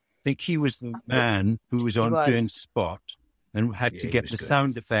Guthrie. I think he was the man who was doing spot and had to get the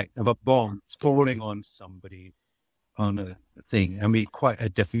sound effect of a bomb falling on somebody on a thing. I mean, quite a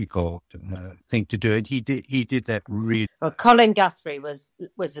difficult thing to do. And he did that really. Well, Colin Guthrie was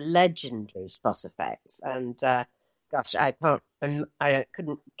a legendary spot effects, and gosh, I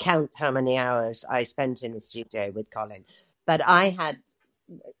couldn't count how many hours I spent in the studio with Colin, but I had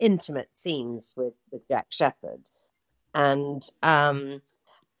intimate scenes with Jack Shepherd, and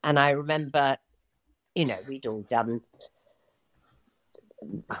I remember, you know, we'd all done,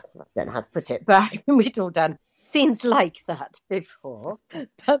 I don't know how to put it, but we'd all done scenes like that before.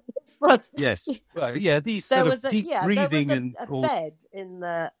 But this was these sort of deep breathing and a bed in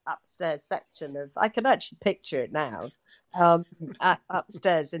the upstairs section of, I can actually picture it now,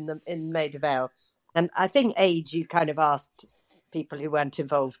 upstairs in Maid of Vale, and I think Age, you kind of asked people who weren't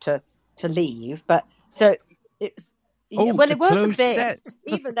involved to leave, but so it was. It was a bit, set.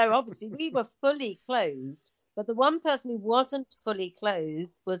 Even though obviously we were fully clothed, but the one person who wasn't fully clothed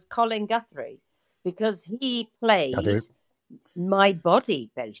was Colin Guthrie, because he played my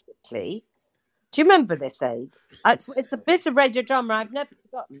body, basically. Do you remember this, Aid? It's a bit of radio drama I've never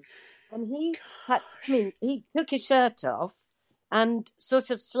forgotten. And he took his shirt off, and sort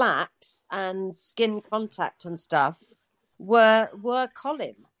of slaps and skin contact and stuff were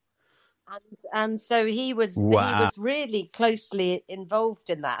Colin. And so he was really closely involved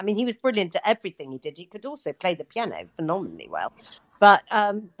in that. I mean, he was brilliant at everything he did. He could also play the piano phenomenally well. But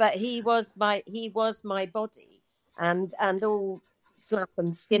he was my body, and all slap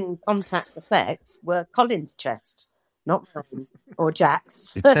and skin contact effects were Colin's chest, not mine or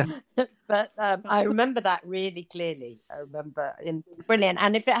Jack's. But I remember that really clearly. I remember him being brilliant.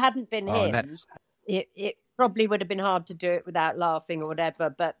 And if it hadn't been him, it probably would have been hard to do it without laughing or whatever.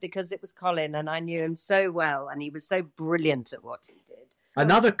 But because it was Colin, and I knew him so well, and he was so brilliant at what he did.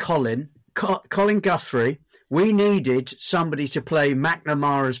 Another Colin Guthrie. We needed somebody to play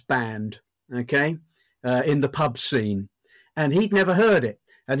McNamara's band, okay, in the pub scene. And he'd never heard it.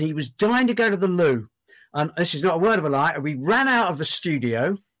 And he was dying to go to the loo. And this is not a word of a lie. We ran out of the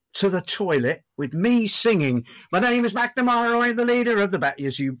studio to the toilet with me singing, "My name is McNamara, I'm the leader of the band,"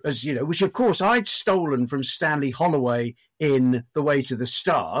 as you know, which of course I'd stolen from Stanley Holloway in The Way to the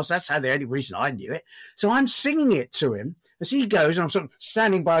Stars. That's the only reason I knew it. So I'm singing it to him as he goes, and I'm sort of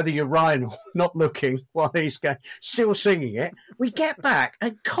standing by the urinal, not looking, while he's going, still singing it. We get back,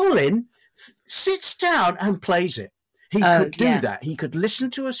 and Colin sits down and plays it. He could do that. He could listen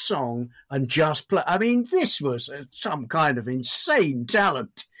to a song and just play. I mean, this was some kind of insane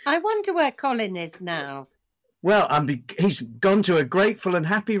talent. I wonder where Colin is now. Well, he's gone to a grateful and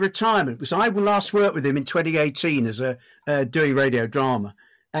happy retirement, because I last worked with him in 2018 as doing radio drama.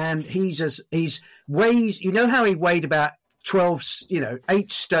 And he weighs, you know how he weighed about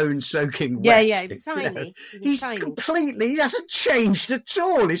 8 stone soaking wet. Yeah, he was tiny. He's tiny. He hasn't changed at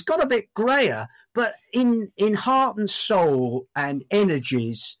all. He's got a bit greyer, but in heart and soul and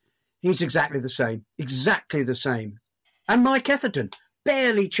energies, he's exactly the same. Exactly the same. And Mike Etherton,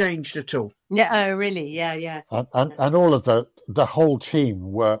 barely changed at all. Yeah, oh, really? Yeah. And all of the whole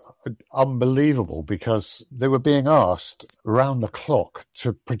team were unbelievable, because they were being asked round the clock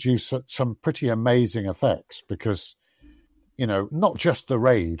to produce some pretty amazing effects, because, not just the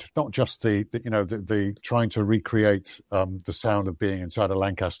raid, not just the trying to recreate the sound of being inside a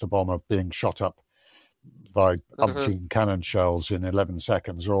Lancaster bomber being shot up by umpteen cannon shells in 11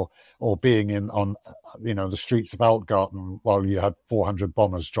 seconds, or being on the streets of Altgarten while you had 400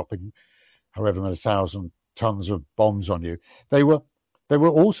 bombers dropping however many 1,000 tons of bombs on you. They were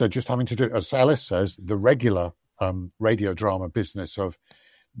also just having to do, as Alice says, the regular radio drama business of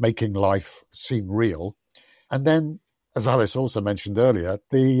making life seem real. And then, as Alice also mentioned earlier,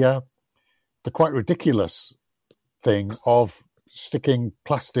 the quite ridiculous thing of sticking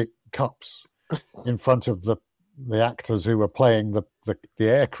plastic cups in front of the actors who were playing the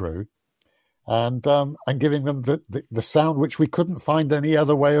air crew, and giving them the sound which we couldn't find any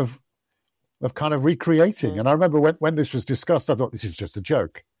other way of kind of recreating. And I remember when this was discussed, I thought, this is just a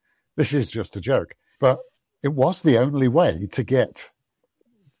joke. This is just a joke. But it was the only way to get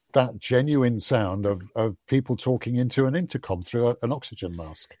that genuine sound of people talking into an intercom through an oxygen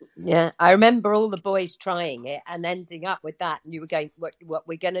mask. Yeah, I remember all the boys trying it and ending up with that. And you were going, what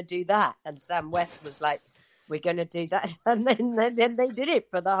we're going to do that? And Sam West was like, we're going to do that. And then they did it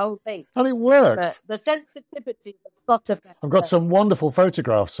for the whole thing. And it worked. But the sensitivity of spot effect. I've got some wonderful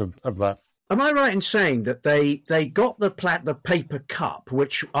photographs of that. Am I right in saying that they got the paper cup,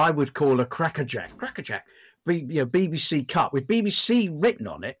 which I would call a crackerjack, BBC cup with BBC written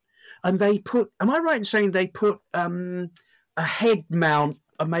on it, and they put? Am I right in saying they put a head mount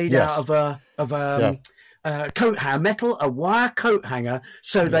made out of a coat hanger, a wire coat hanger,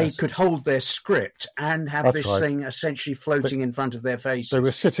 so they could hold their script and have this thing essentially floating in front of their faces? They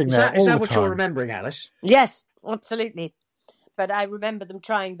were sitting there all the time. Is that what you're remembering, Alice? Yes, absolutely. But I remember them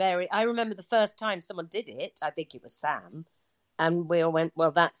trying I remember the first time someone did it, I think it was Sam, and we all went,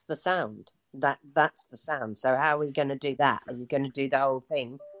 well, that's the sound. That's the sound. So how are we going to do that? Are you going to do the whole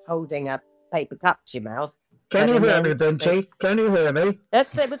thing holding a paper cup to your mouth? Can you hear me, Binty? Can you hear me?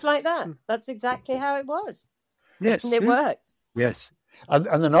 It was like that. That's exactly how it was. Yes. And it worked. Yes.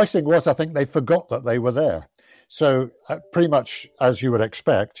 And the nice thing was, I think they forgot that they were there. So pretty much as you would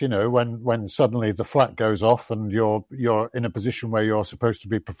expect, when suddenly the flat goes off and you're in a position where you're supposed to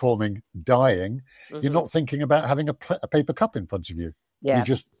be performing dying, you're not thinking about having a paper cup in front of you. Yeah.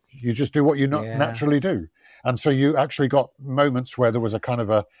 You just do what you naturally do. And so you actually got moments where there was a kind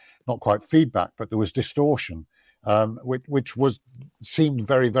of not quite feedback, but there was distortion, which seemed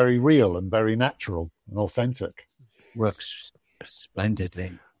very, very real and very natural and authentic. Works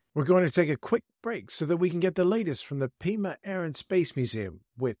splendidly. We're going to take a quick break so that we can get the latest from the Pima Air and Space Museum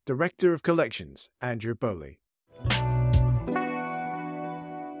with Director of Collections, Andrew Bowley.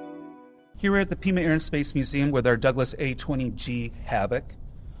 Here we're at the Pima Air and Space Museum with our Douglas A-20G Havoc.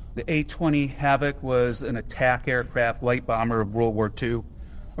 The A-20 Havoc was an attack aircraft light bomber of World War II,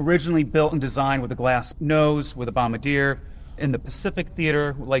 originally built and designed with a glass nose with a bombardier. In the Pacific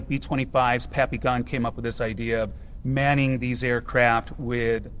Theater, like B-25s, Pappy Gunn came up with this idea of manning these aircraft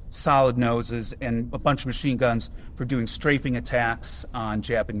with solid noses and a bunch of machine guns for doing strafing attacks on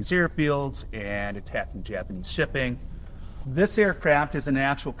Japanese airfields and attacking Japanese shipping. This aircraft is an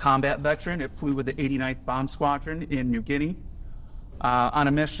actual combat veteran. It flew with the 89th Bomb Squadron in New Guinea on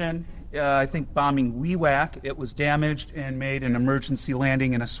a mission, I think bombing Wewak. It was damaged and made an emergency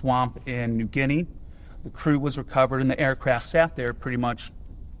landing in a swamp in New Guinea. The crew was recovered and the aircraft sat there pretty much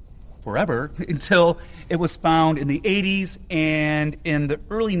forever until it was found in the 80s, and in the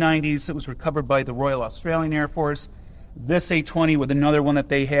early 90s it was recovered by the Royal Australian Air Force. This A-20 with another one that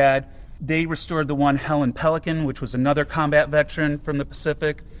they had, they restored the one Helen Pelican, which was another combat veteran from the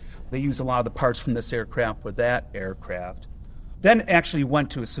Pacific. They used a lot of the parts from this aircraft for that aircraft. Then actually went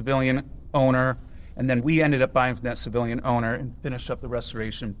to a civilian owner, and then we ended up buying from that civilian owner and finished up the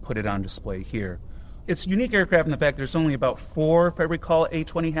restoration, put it on display here. It's a unique aircraft in the fact there's only about 4, if I recall,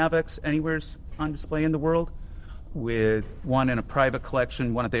 A-20 Havocs anywhere on display in the world. with one in a private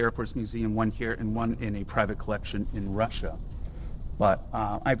collection, one at the Air Force Museum, one here, and one in a private collection in Russia. But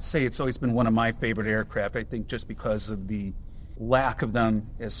I'd say it's always been one of my favorite aircraft, I think just because of the lack of them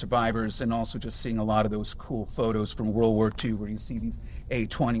as survivors, and also just seeing a lot of those cool photos from World War II where you see these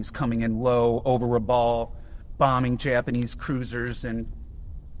A-20s coming in low over Rabaul, bombing Japanese cruisers and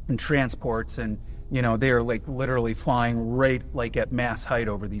transports, and they're like literally flying right like at mass height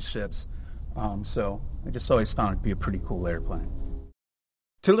over these ships. So I just always found it to be a pretty cool airplane.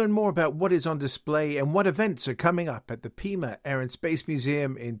 To learn more about what is on display and what events are coming up at the Pima Air and Space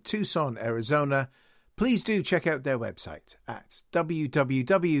Museum in Tucson, Arizona, please do check out their website at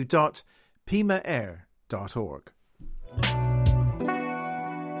www.pimaair.org.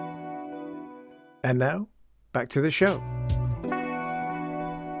 And now, back to the show.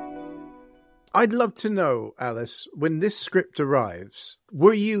 I'd love to know, Alice, when this script arrives,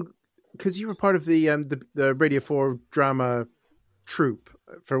 were you, because you were part of the Radio 4 drama troupe,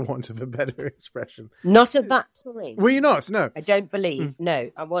 for want of a better expression. Not at that time. Were you not? No. I don't believe. No,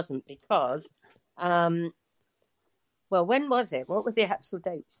 I wasn't, because, well, when was it? What were the actual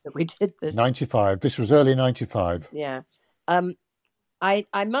dates that we did this? 95. This was early 95. Yeah. I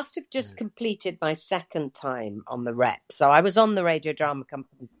must have just completed my second time on the rep. So I was on the radio drama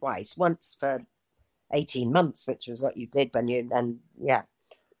company twice, once for 18 months, which was what you did when you, and yeah.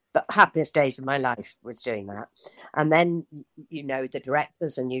 But happiest days of my life was doing that. And then, the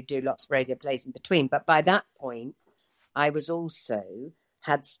directors, and you do lots of radio plays in between. But by that point, I was also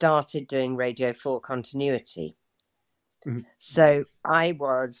had started doing Radio 4 continuity. Mm-hmm. So I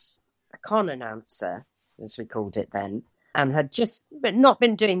was a con announcer, as we called it then, and had but not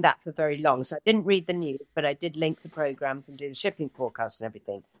been doing that for very long. So I didn't read the news, but I did link the programs and do the shipping forecast and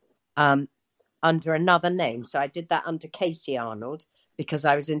everything under another name. So I did that under Katie Arnold, because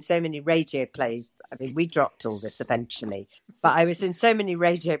I was in so many radio plays. I mean, we dropped all this eventually, but I was in so many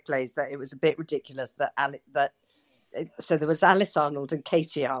radio plays that it was a bit ridiculous so there was Alice Arnold and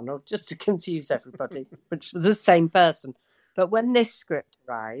Katie Arnold, just to confuse everybody, which was the same person. But when this script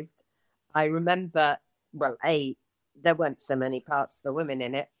arrived, I remember, well, there weren't so many parts for women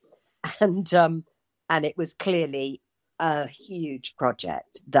in it, and it was clearly a huge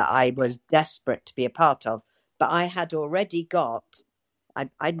project that I was desperate to be a part of. But I had already got,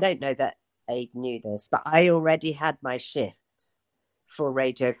 I don't know that Abe knew this, but I already had my shifts for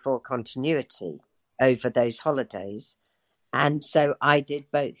Radio 4 continuity over those holidays. And so I did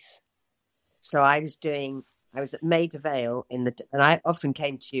both. So I was at Maida Vale and I often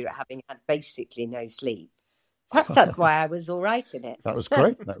came to you having had basically no sleep. Perhaps that's why I was all right in it. That was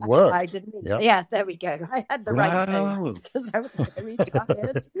great. That worked. I didn't. Yep. Yeah, there we go. I had the right tone because I was very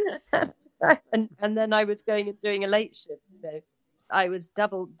tired. and then I was going and doing a late shift. I was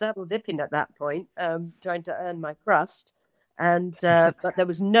double dipping at that point, trying to earn my crust. And but there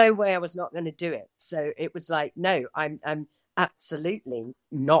was no way I was not going to do it. So it was like, no, I'm absolutely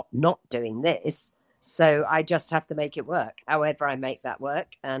not doing this. So I just have to make it work. However I make that work,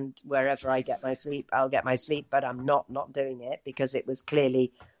 and wherever I get my sleep, I'll get my sleep. But I'm not doing it, because it was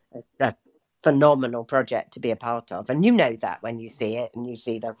clearly a phenomenal project to be a part of. And you know that when you see it, and you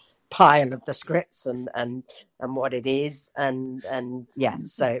see the pile of the scripts and what it is. And yeah,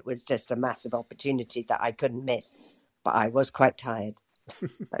 so it was just a massive opportunity that I couldn't miss. But I was quite tired.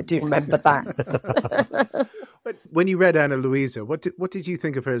 I do remember that. But when you read Ana Luisa, what did you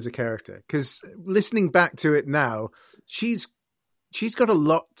think of her as a character? Because listening back to it now, she's got a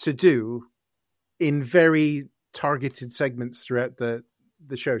lot to do in very targeted segments throughout the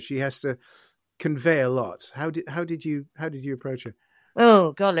show. She has to convey a lot. How did you approach her?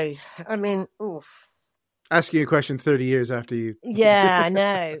 Oh golly, I mean, oof. Asking a question 30 years after you. Yeah, I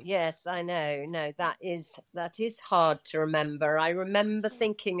know. Yes, I know. No, that is hard to remember. I remember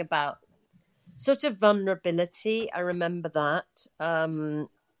thinking about sort of vulnerability. I remember that, and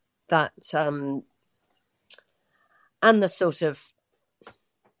the sort of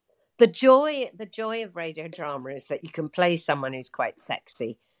the joy of radio drama is that you can play someone who's quite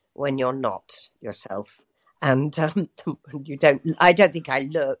sexy when you're not yourself. And I don't think I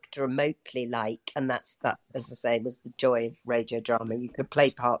looked remotely like, and that, as I say, was the joy of radio drama. You could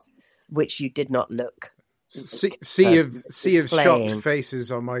play parts which you did not look. Sea of shocked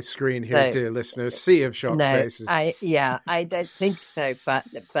faces on my screen here, dear listeners. Sea of shocked faces. I don't think so, but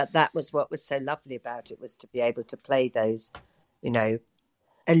that was what was so lovely about it, was to be able to play those,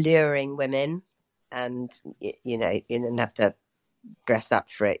 alluring women, and you didn't have to dress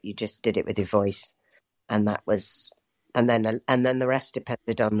up for it. You just did it with your voice. And that was, and then the rest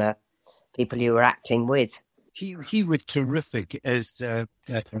depended on the people you were acting with. He was terrific as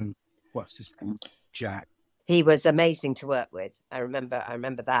what's his name, Jack. He was amazing to work with. I remember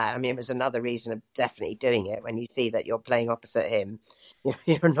that. I mean, it was another reason of definitely doing it. When you see that you're playing opposite him,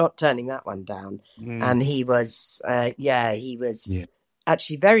 you're not turning that one down. And he was,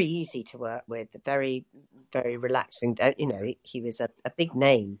 actually very easy to work with, very, very relaxing. He was a big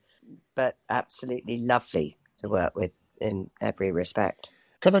name, but absolutely lovely to work with in every respect.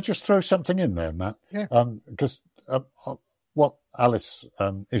 Can I just throw something in there, Matt? Yeah. Because what Alice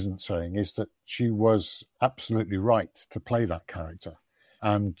isn't saying is that she was absolutely right to play that character,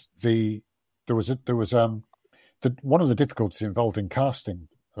 and one of the difficulties involved in casting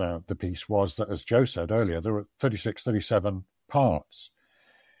the piece was that, as Joe said earlier, there were 36, 37 parts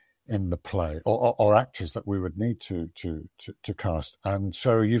in the play, or actors that we would need to cast, and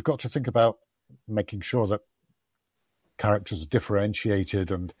so you've got to think about making sure that characters are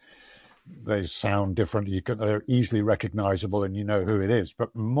differentiated and they sound different. They're easily recognizable, and you know who it is.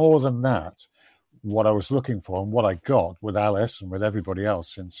 But more than that, what I was looking for and what I got with Alice and with everybody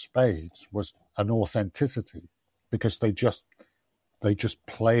else in spades was an authenticity, because they just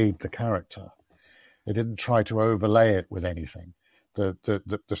played the character. They didn't try to overlay it with anything.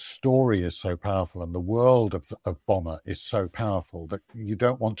 The story is so powerful, and the world of Bomber is so powerful that you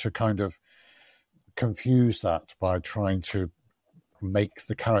don't want to kind of confuse that by trying to make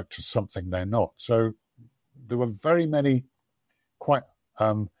the characters something they're not. So there were very many quite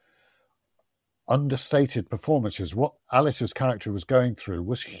understated performances. What Alice's character was going through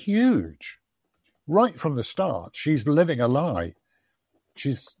was huge. Right from the start, she's living a lie.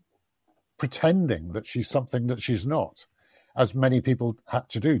 She's pretending that she's something that she's not, as many people had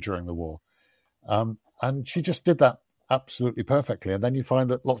to do during the war. And she just did that absolutely perfectly. And then you find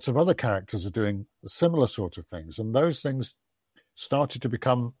that lots of other characters are doing similar sort of things. And those things started to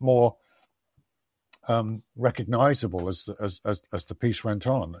become more recognizable as the piece went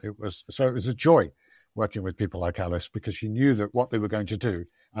on. It was a joy working with people like Alice, because you knew that what they were going to do,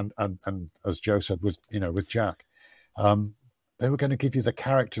 and as Joe said with Jack, they were going to give you the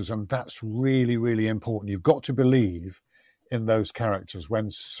characters, and that's really, really important. You've got to believe in those characters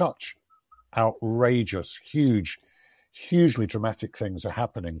when such outrageous, hugely dramatic things are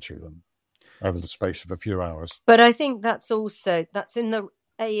happening to them over the space of a few hours. But I think that's in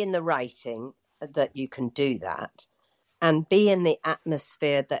the writing that you can do that, and B, in the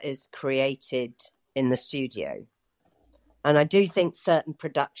atmosphere that is created in the studio. And I do think certain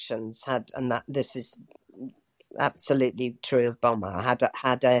productions had, and that this is absolutely true of Bomber,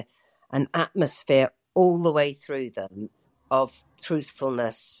 had an atmosphere all the way through them of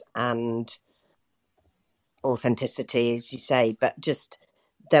truthfulness and authenticity, as you say, but just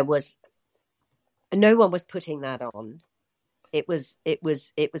no one was putting that on.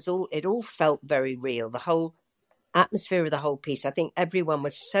 It all felt very real. The whole atmosphere of the whole piece, I think everyone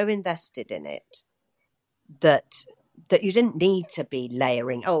was so invested in it that you didn't need to be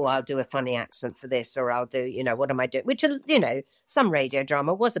layering, oh, I'll do a funny accent for this, or I'll do, what am I doing? Which, some radio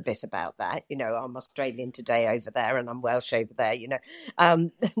drama was a bit about that. I'm Australian today over there and I'm Welsh over there,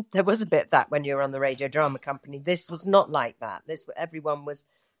 There was a bit of that when you were on the radio drama company. This was not like that. Everyone was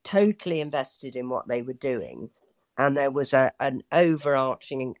totally invested in what they were doing. And there was an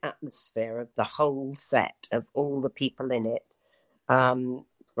overarching atmosphere of the whole set, of all the people in it,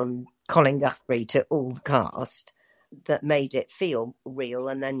 from Colin Guthrie to all the cast, that made it feel real.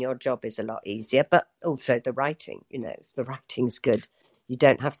 And then your job is a lot easier. But also the writing, if the writing's good, you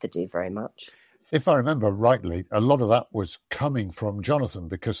don't have to do very much. If I remember rightly, a lot of that was coming from Jonathan,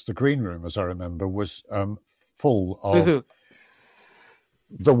 because the green room, as I remember, was full of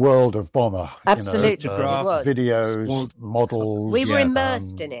the world of Bomber. Absolutely, it was. Videos, models. We were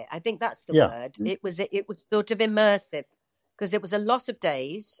immersed in it. I think that's the word. It was sort of immersive, because it was a lot of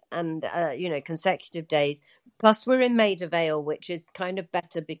days and consecutive days. Plus, we're in Maida Vale, which is kind of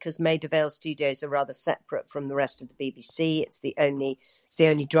better because Maida Vale studios are rather separate from the rest of the BBC. It's the only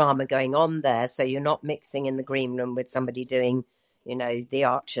drama going on there, so you're not mixing in the green room with somebody doing, the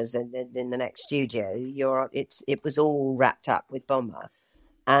Archers in the next studio. It was all wrapped up with Bomber.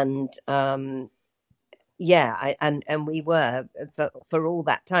 And and we were for all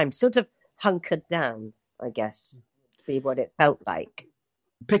that time sort of hunkered down, I guess, to be what it felt like.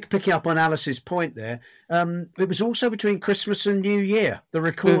 Picking up on Alice's point there, it was also between Christmas and New Year, the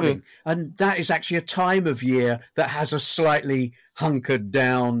recording, and that is actually a time of year that has a slightly hunkered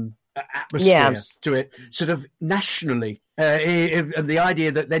down atmosphere to it, sort of nationally. And the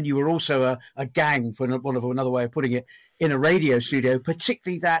idea that then you were also a gang, for want of another way of putting it, in a radio studio,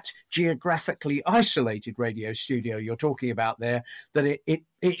 particularly that geographically isolated radio studio you're talking about there, that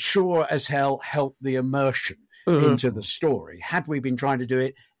it sure as hell helped the immersion into the story. Had we been trying to do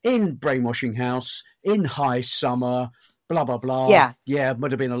it in Brainwashing House, in High Summer, blah, blah, blah. Yeah,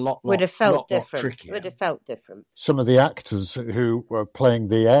 would have been a lot would have felt different. trickier. Would have felt different. Some of the actors who were playing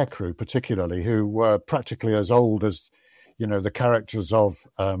the aircrew, particularly, who were practically as old as, the characters of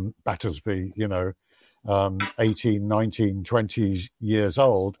Battersby, 18, 19, 20 years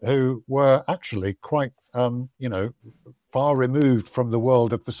old, who were actually quite, far removed from the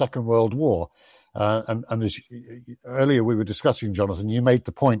world of the Second World War. And as earlier we were discussing, Jonathan, you made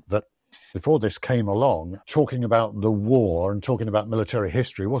the point that before this came along, talking about the war and talking about military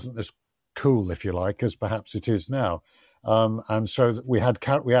history wasn't as cool, if you like, as perhaps it is now. And so we had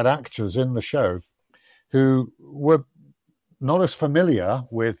actors in the show who were not as familiar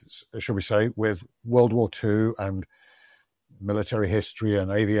with, shall we say, with World War II and military history and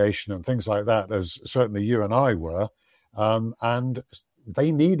aviation and things like that, as certainly you and I were. And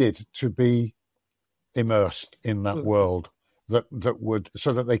they needed to be immersed in that world that would,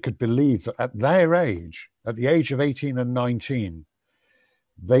 so that they could believe that at their age, at the age of 18 and 19,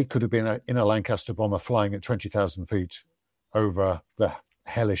 they could have been in a Lancaster bomber flying at 20,000 feet over the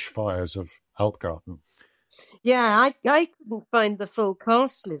hellish fires of Alpgarten. Yeah, I couldn't find the full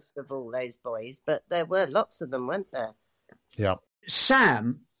cast list of all those boys, but there were lots of them, weren't there? Yeah.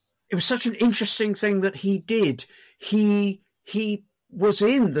 Sam, it was such an interesting thing that he did. He was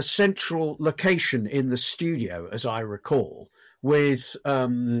in the central location in the studio, as I recall, with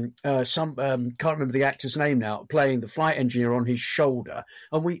some can't remember the actor's name now, playing the flight engineer on his shoulder,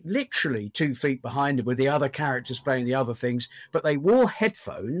 and we literally 2 feet behind him with the other characters playing the other things, but they wore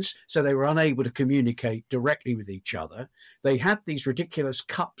headphones, so they were unable to communicate directly with each other. They had these ridiculous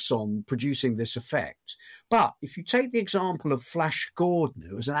cups on producing this effect. But if you take the example of Flash Gordon,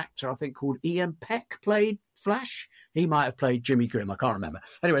 who was an actor I think called Ian Peck played Flash, he might have played Jimmy Grimm, I can't remember.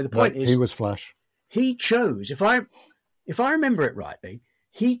 Anyway, the point is, he was Flash. He chose, if I remember it rightly,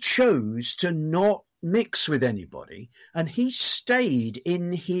 he chose to not mix with anybody, and he stayed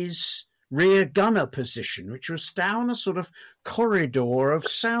in his rear gunner position, which was down a sort of corridor of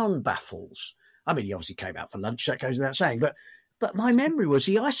sound baffles. I mean, he obviously came out for lunch, that goes without saying, but my memory was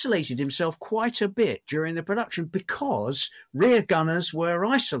he isolated himself quite a bit during the production because rear gunners were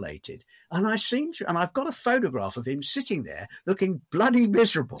isolated. And I've got a photograph of him sitting there looking bloody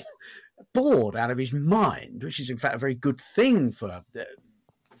miserable, bored out of his mind, which is in fact a very good thing for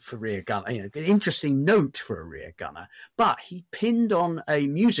rear gunner, an interesting note for a rear gunner. But he pinned on a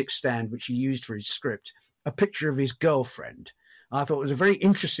music stand, which he used for his script, a picture of his girlfriend. I thought it was a very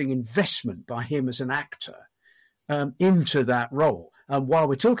interesting investment by him as an actor into that role. And while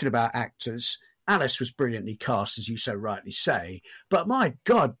we're talking about actors, Alice was brilliantly cast, as you so rightly say. But my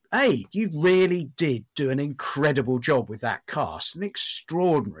God, you really did do an incredible job with that cast, an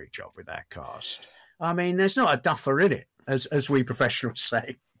extraordinary job with that cast. I mean, there's not a duffer in it, as we professionals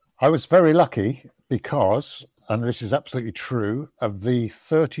say. I was very lucky because, and this is absolutely true, of the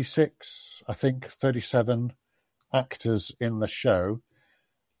 36, I think 37 actors in the show,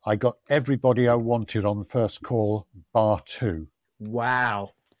 I got everybody I wanted on the first call, bar 2.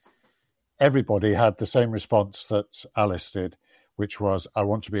 Wow. Everybody had the same response that Alice did, which was, I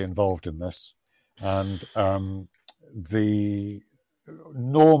want to be involved in this. And the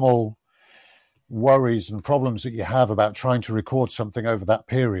normal worries and problems that you have about trying to record something over that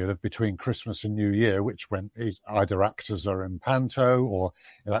period of between Christmas and New Year, which when either actors are in panto or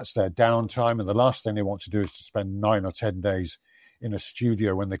that's their downtime, and the last thing they want to do is to spend 9 or 10 days in a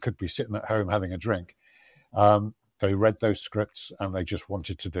studio when they could be sitting at home having a drink. They read those scripts and they just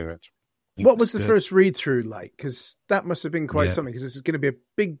wanted to do it. What was the first read-through like? Because that must have been quite something, because this is going to be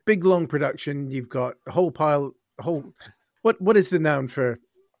a big, long production. You've got a whole pile, what is the noun for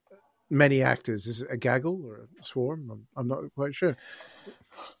many actors? Is it a gaggle or a swarm? I'm not quite sure.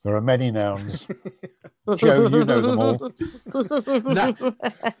 There are many nouns. Joe, you know them all.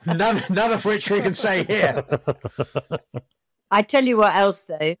 None of which we can say here. I tell you what else,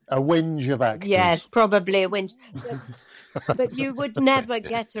 though. A whinge of actors. Yes, probably a whinge. But you would never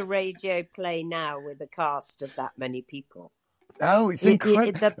get a radio play now with a cast of that many people. Oh, it's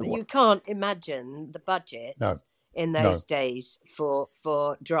incredible. You can't imagine the budgets in those days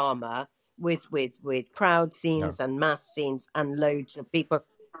for drama with crowd scenes and mass scenes and loads of people.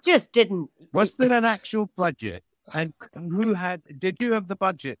 Just didn't. Was there an actual budget? And did you have the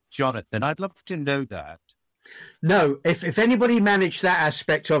budget, Jonathan? I'd love to know that. No, if anybody managed that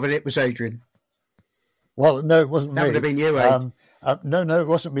aspect of it, it was Adrian. Well, no, it wasn't me. That would have been you, No, it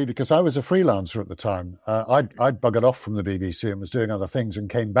wasn't me, because I was a freelancer at the time. I'd buggered off from the BBC and was doing other things and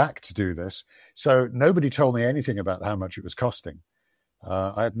came back to do this. So nobody told me anything about how much it was costing.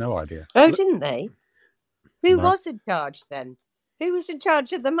 I had no idea. Oh, didn't they? Who was in charge then? Who was in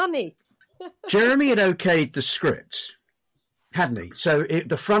charge of the money? Jeremy had okayed the script, hadn't he? So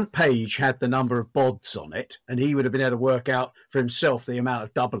the front page had the number of bods on it, and he would have been able to work out for himself the amount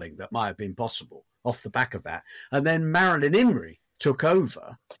of doubling that might have been possible off the back of that. And then Marilyn Imrie took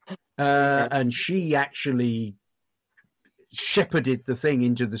over, and she actually shepherded the thing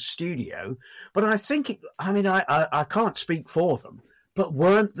into the studio. But I think, I can't speak for them, but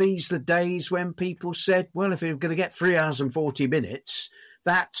weren't these the days when people said, well, if you're going to get 3 hours and 40 minutes,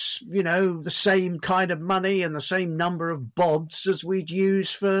 that's, the same kind of money and the same number of bods as we'd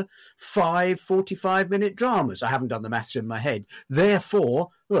use for 5 45-minute dramas. I haven't done the maths in my head. Therefore,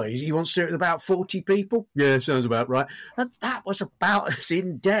 well, he wants to do it with about 40 people. Yeah, sounds about right. And that was about as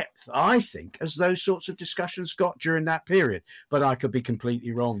in-depth, I think, as those sorts of discussions got during that period. But I could be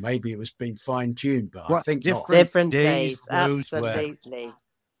completely wrong. Maybe it was being fine-tuned, but I think not. Different days, absolutely.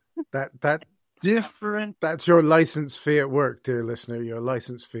 That different. That's your license fee at work, dear listener. Your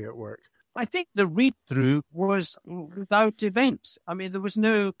license fee at work. I think the read-through was without events. I mean, there was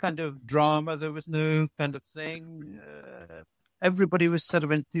no kind of drama. There was no kind of thing. Everybody was sort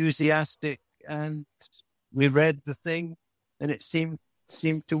of enthusiastic, and we read the thing, and it seemed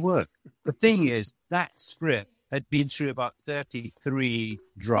to work. The thing is, that script had been through about 33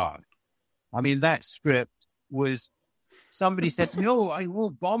 drafts. I mean, that script was. Somebody said to me, I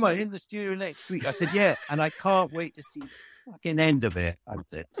will Bomber in the studio next week. I said, yeah, and I can't wait to see the fucking end of it.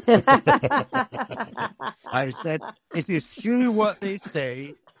 I said, it is true what they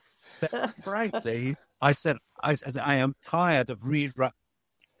say, but frankly, I said, I am tired of rewriting.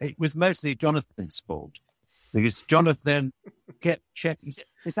 It was mostly Jonathan's fault, because Jonathan kept checking.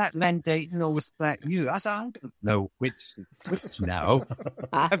 Is that Len Deighton or was that you? I said, I don't know which now.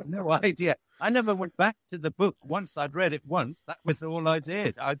 I have no idea. I never went back to the book. Once I'd read it once, that was all I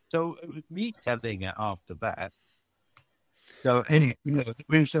did. It was me telling it after that. So anyway, there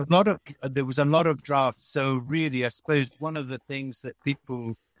was a lot of drafts. So really, I suppose one of the things that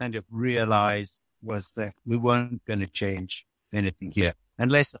people kind of realized was that we weren't going to change anything here,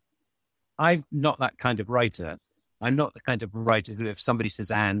 unless I'm not that kind of writer. I'm not the kind of writer who, if somebody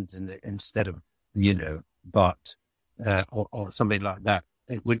says "and" instead of "but" or something like that,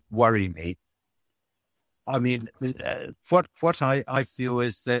 it would worry me. I mean, what I feel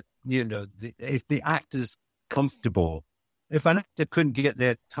is that if the actor's comfortable, if an actor couldn't get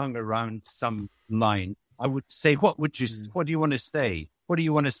their tongue around some line, I would say, what do you want to say? What do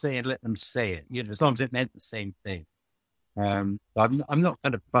you want to say, and let them say it. As long as it meant the same thing. I'm not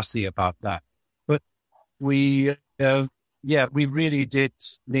kind of fussy about that, but we really did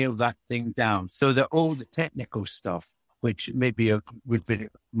nail that thing down. So that all the technical stuff, which maybe would be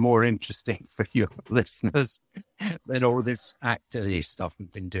more interesting for your listeners than all this actor stuff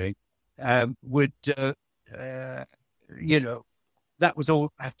we've been doing, that was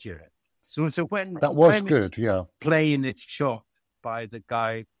all accurate. So when that was good, yeah. Playing it shot by the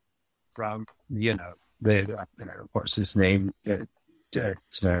guy from what's his name?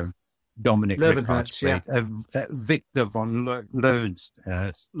 Dominic Levenhurst, Victor von Lohenst.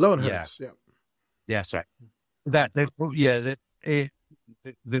 Lohenhurst, yeah. That's right. The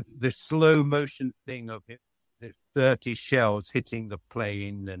slow motion thing of it, the 30 shells hitting the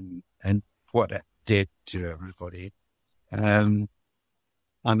plane and what it did to everybody. I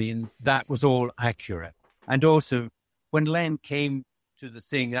mean, that was all accurate. And also, when Len came to the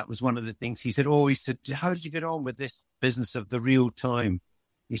thing, that was one of the things he said, how did you get on with this business of the real time?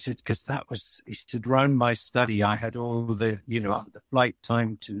 He said, because he said, around my study, I had all the flight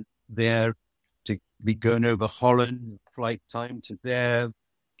time to there, to be going over Holland, flight time to there,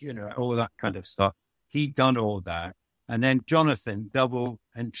 all that kind of stuff. He'd done all that. And then Jonathan double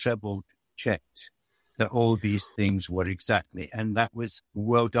and treble checked that all these things were exactly. And that was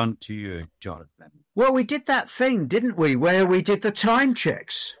well done to you, Jonathan. Well, we did that thing, didn't we, where we did the time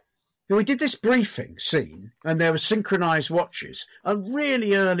checks. We did this briefing scene, and there were synchronized watches. And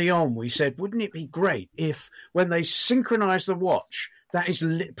really early on, we said, wouldn't it be great if, when they synchronize the watch, that is,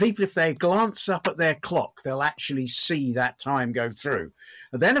 people, if they glance up at their clock, they'll actually see that time go through.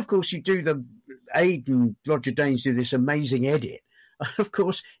 And then, of course, you do Aidan, Roger Danes do this amazing edit. Of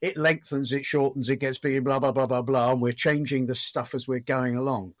course, it lengthens, it shortens, it gets bigger, blah, blah, blah, blah, blah, and we're changing the stuff as we're going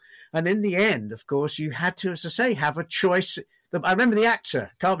along. And in the end, of course, you had to, as I say, have a choice. I remember the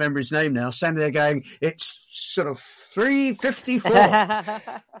actor, can't remember his name now, standing there going, it's sort of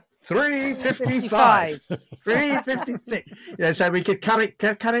 3:54, 3:55, 3:56. So we could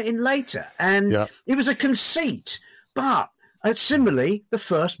cut it in later. And It was a conceit. But Similarly, the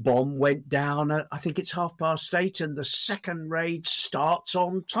first bomb went down at, I think it's 8:30, and the second raid starts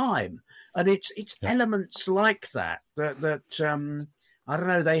on time. And it's elements like that I don't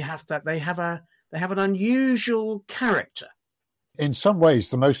know. They have an unusual character. In some ways,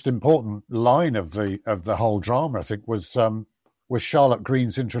 the most important line of the whole drama, I think, was Charlotte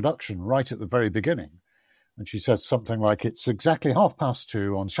Green's introduction right at the very beginning, and she says something like, "It's exactly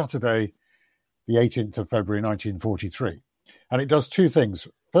 2:30 on Saturday, the 18th of February, 1943." And it does two things.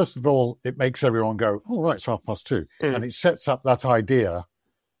 First of all, it makes everyone go, "Oh, right, it's 2:30," and it sets up that idea,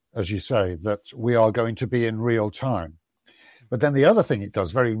 as you say, that we are going to be in real time. But then the other thing it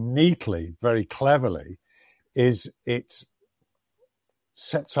does very neatly, very cleverly, is it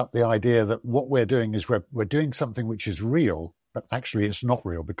sets up the idea that what we're doing is we're doing something which is real, but actually it's not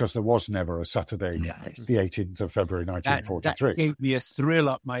real because there was never a Saturday, the 18th of February, 1943. That gave me a thrill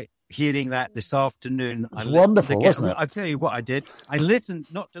up hearing that this afternoon. It's wonderful, wasn't it? I'll tell you what I did. I listened,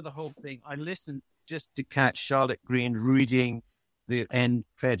 not to the whole thing. I listened just to catch Charlotte Green reading the end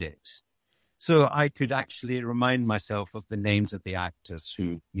credits. So I could actually remind myself of the names of the actors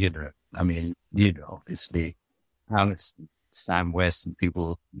who, obviously, Alice, Sam West and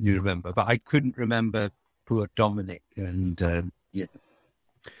people you remember, but I couldn't remember poor Dominic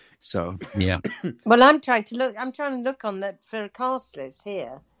So, yeah. Well, I'm trying to look on for a cast list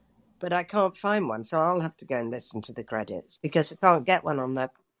here, but I can't find one, so I'll have to go and listen to the credits because I can't get one on the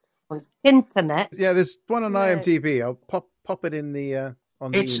internet. Yeah, there's one on IMDb. I'll pop it in the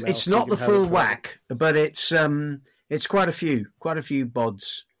on the email. It's not the full whack, but it's quite a few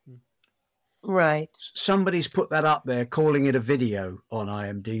bods. Right. Somebody's put that up there, calling it a video on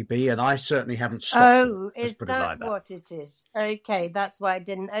IMDb, and I certainly haven't stopped. Oh, is that what it is? Okay, that's why I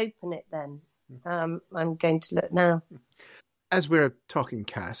didn't open it then. I'm going to look now. As we're talking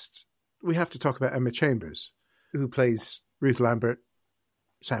cast, we have to talk about Emma Chambers, who plays Ruth Lambert,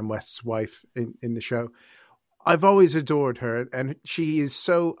 Sam West's wife in the show. I've always adored her, and she is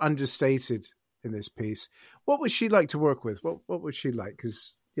so understated in this piece. What was she like to work with? What was she like?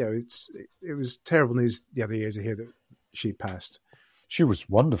 Because it was terrible news the other year to hear that she passed. She was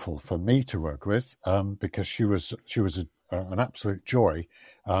wonderful for me to work with because she was an absolute joy.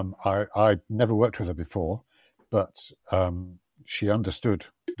 I'd never worked with her before, but she understood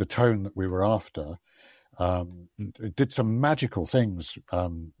the tone that we were after. Did some magical things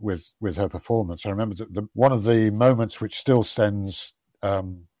with her performance. I remember one of the moments which still sends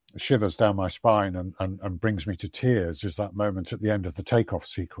shivers down my spine and brings me to tears is that moment at the end of the takeoff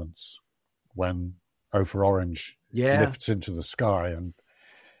sequence when Ophir Orange lifts into the sky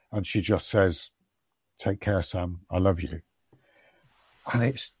and she just says, "Take care, Sam, I love you." And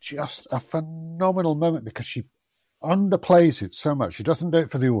it's just a phenomenal moment because she underplays it so much. She doesn't do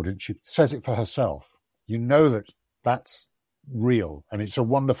it for the audience. She says it for herself. You know that that's real, and it's a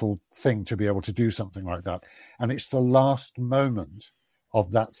wonderful thing to be able to do something like that. And it's the last moment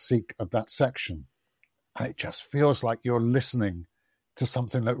of that section, and it just feels like you're listening to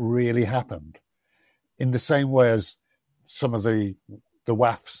something that really happened. In the same way as some of the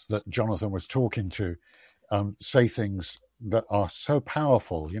waffs that Jonathan was talking to say things that are so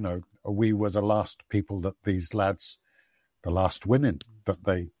powerful. We were the last people that these lads, the last women that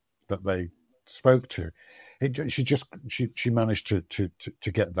they spoke to. She managed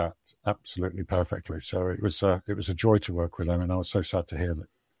to get that absolutely perfectly. So it was a joy to work with them, and I was so sad to hear that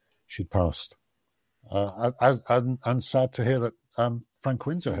she'd passed. And sad to hear that Frank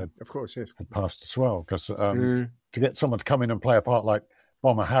Windsor had passed as well, because to get someone to come in and play a part like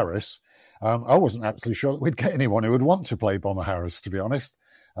Bomber Harris, I wasn't actually sure that we'd get anyone who would want to play Bomber Harris, to be honest.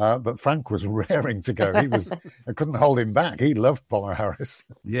 But Frank was raring to go. I couldn't hold him back. He loved Bomber Harris.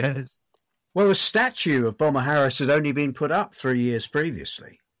 Yes. Well, a statue of Bomber Harris had only been put up 3 years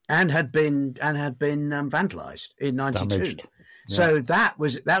previously, and had been vandalised in '92. Yeah. So that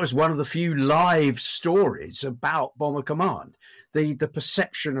was one of the few live stories about Bomber Command, the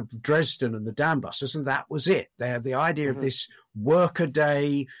perception of Dresden and the Dambusters, and that was it. The idea of this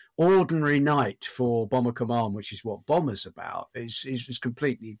workaday, ordinary night for Bomber Command, which is what Bomber's about, is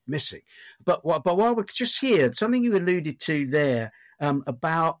completely missing. But while we're just here, something you alluded to there.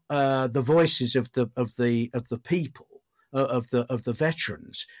 About the voices of the people, of the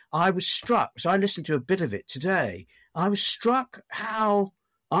veterans, I was struck. So I listened to a bit of it today. I was struck how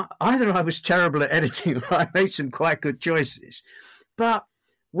either I was terrible at editing or I made some quite good choices, but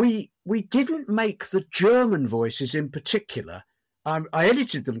we didn't make the German voices in particular. I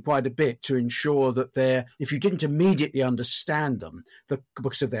edited them quite a bit to ensure that if you didn't immediately understand them,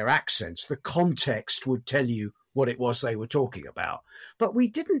 because of their accents, the context would tell you what it was they were talking about. But we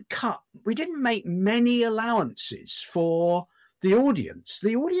didn't make many allowances for the audience.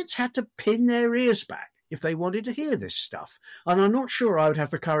 The audience had to pin their ears back if they wanted to hear this stuff. And I'm not sure I would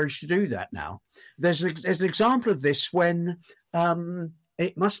have the courage to do that now. There's an example of this when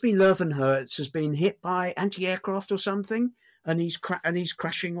it must be Löwenherz has been hit by anti-aircraft or something, and he's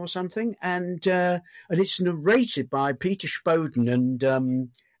crashing or something, and it's narrated by Peter Spoden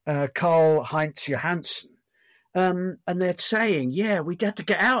and Karl-Heinz Johansson. And they're saying, we had to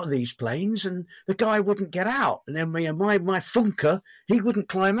get out of these planes, and the guy wouldn't get out. And then my Funker, he wouldn't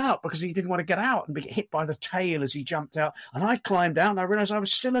climb out because he didn't want to get out and be hit by the tail as he jumped out. And I climbed out, and I realised I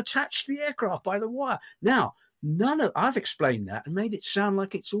was still attached to the aircraft by the wire. Now, I've explained that and made it sound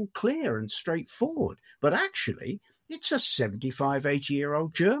like it's all clear and straightforward. But actually, it's a 75,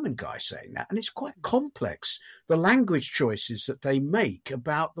 80-year-old German guy saying that, and it's quite complex, the language choices that they make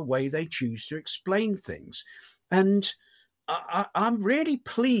about the way they choose to explain things. And I'm really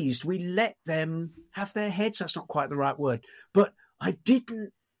pleased we let them have their heads. That's not quite the right word, but I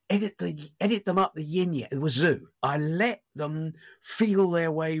didn't edit them up the yin yet. It was zoo. I let them feel their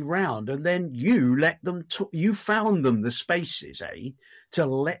way round, and then you let them. You found them the spaces, to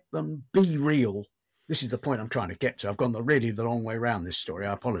let them be real. This is the point I'm trying to get to. I've gone the long way around this story.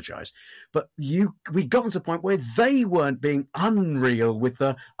 I apologise. But we got to the point where they weren't being unreal with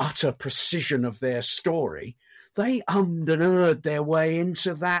the utter precision of their story. They ummed and erred their way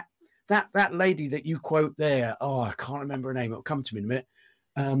into that lady that you quote there. Oh, I can't remember her name. It'll come to me in a minute,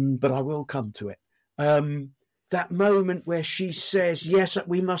 but I will come to it. That moment where she says, yes,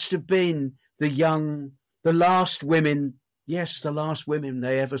 we must have been the last women. Yes, the last women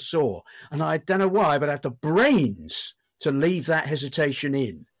they ever saw. And I don't know why, but I had the brains to leave that hesitation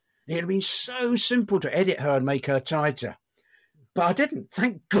in. It would have been so simple to edit her and make her tighter. But I didn't,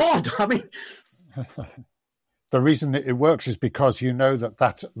 thank God. I mean... The reason it works is because you know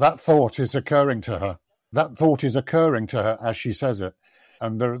that thought is occurring to her. That thought is occurring to her as she says it.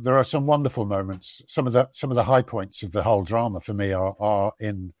 And there are some wonderful moments. Some of the high points of the whole drama for me are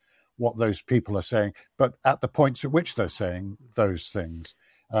in what those people are saying, but at the points at which they're saying those things.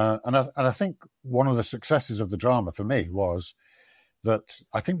 And I think one of the successes of the drama for me was that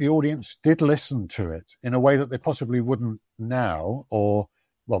I think the audience did listen to it in a way that they possibly wouldn't now,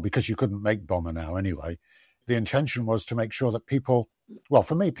 because you couldn't make Bomber now anyway. The intention was to make sure that the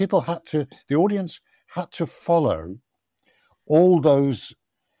audience had to follow all those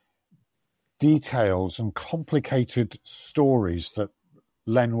details and complicated stories that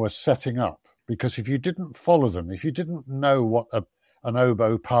Len was setting up. Because if you didn't follow them, if you didn't know what an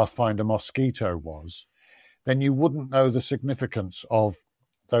oboe Pathfinder Mosquito was, then you wouldn't know the significance of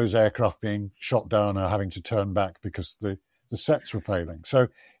those aircraft being shot down or having to turn back because the sets were failing. So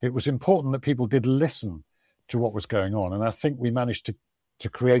it was important that people did listen to what was going on. And I think we managed to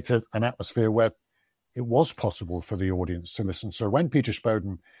create an atmosphere where it was possible for the audience to listen. So when Peter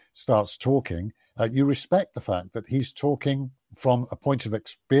Spoden starts talking, you respect the fact that he's talking from a point of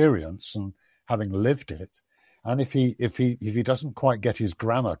experience and having lived it. And if he doesn't quite get his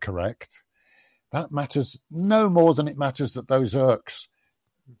grammar correct, that matters no more than it matters that those Urks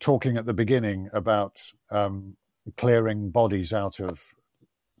talking at the beginning about clearing bodies out of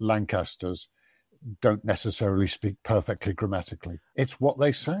Lancasters don't necessarily speak perfectly grammatically. It's what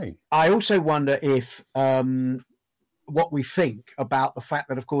they say. I also wonder if what we think about the fact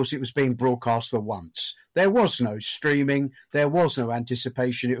that, of course, it was being broadcast for once. There was no streaming. There was no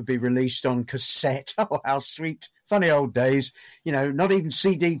anticipation it would be released on cassette. Oh, how sweet. Funny old days. Not even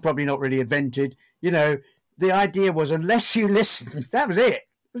CD, probably not really invented. The idea was, unless you listened, that was it.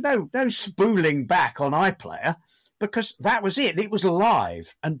 No spooling back on iPlayer. Because that was it. It was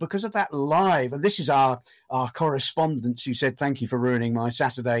live. And because of that live, and this is our correspondent who said, thank you for ruining my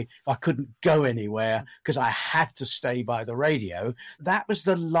Saturday. I couldn't go anywhere because I had to stay by the radio. That was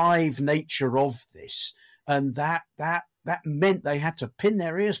the live nature of this. And that meant they had to pin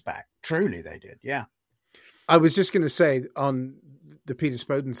their ears back. Truly they did, yeah. I was just going to say on the Peter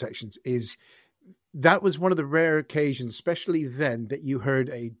Spoden sections is that was one of the rare occasions, especially then, that you heard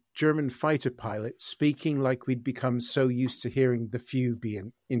a German fighter pilot speaking like we'd become so used to hearing the few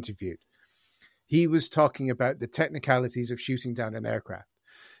being interviewed. He was talking about the technicalities of shooting down an aircraft.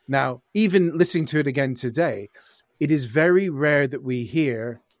 Now, even listening to it again today, it is very rare that we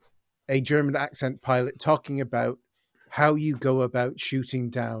hear a German accent pilot talking about how you go about shooting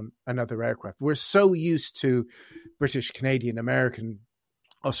down another aircraft. We're so used to British, Canadian, American,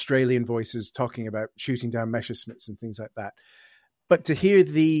 Australian voices talking about shooting down Messerschmitts and things like that. But to hear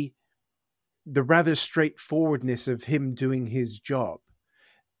the rather straightforwardness of him doing his job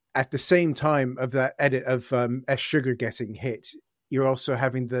at the same time of that edit of S Sugar getting hit, you're also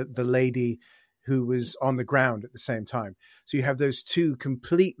having the lady who was on the ground at the same time. So you have those two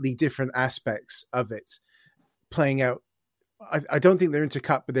completely different aspects of it playing out. I don't think they're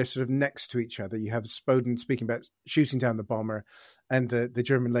intercut, but they're sort of next to each other. You have Spoden speaking about shooting down the bomber, and the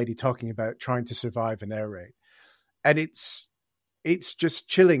German lady talking about trying to survive an air raid. And it's just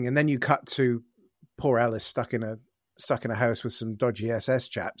chilling. And then you cut to poor Alice stuck in a house with some dodgy SS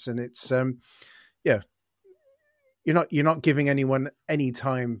chaps, and it's you're not giving anyone any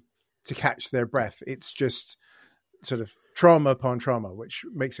time to catch their breath. It's just sort of trauma upon trauma, which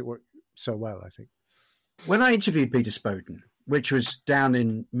makes it work so well, I think. When I interviewed Peter Spoden, which was down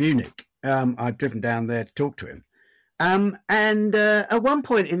in Munich, I'd driven down there to talk to him. And at one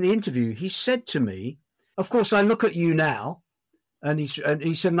point in the interview, he said to me, of course, I look at you now. And he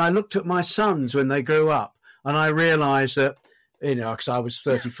said, and I looked at my sons when they grew up, and I realised that, because I was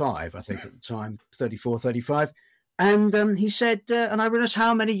 35, I think at the time, 34, 35. And he said, and I realised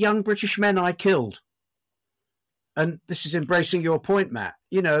how many young British men I killed. And this is embracing your point, Matt.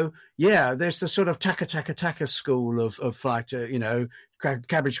 There's the sort of taka school of fighter,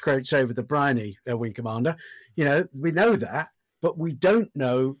 cabbage croats over the briny, Wing Commander. We know that, but we don't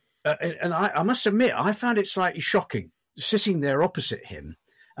know. And I must admit, I found it slightly shocking sitting there opposite him.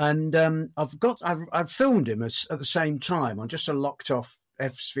 And I've filmed him at the same time on just a locked off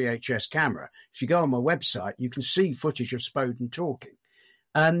SVHS camera. If you go on my website, you can see footage of Spoden talking.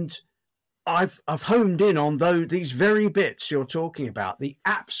 And I've homed in on these very bits you're talking about, the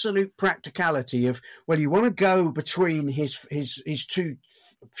absolute practicality of, well, you want to go between his two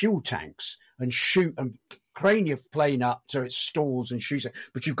fuel tanks and shoot and crane your plane up so it stalls and shoots it,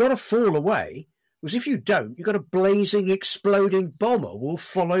 but you've got to fall away, because if you don't, you've got a blazing, exploding bomber will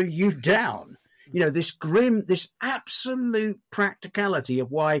follow you down. This absolute practicality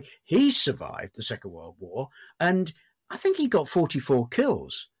of why he survived the Second World War, and I think he got 44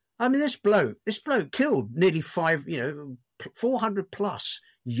 kills. I mean, this bloke killed nearly 400 plus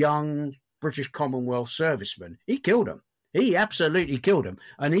young British Commonwealth servicemen. He killed them. He absolutely killed them.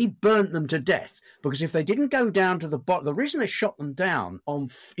 And he burnt them to death, because if they didn't go down to the bottom, the reason they shot them down on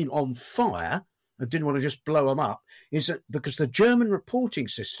fire and didn't want to just blow them up is that because the German reporting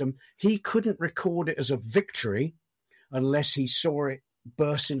system, he couldn't record it as a victory unless he saw it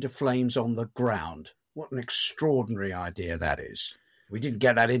burst into flames on the ground. What an extraordinary idea that is. We didn't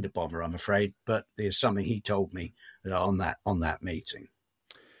get that into Bomber, I'm afraid, but there's something he told me on that meeting.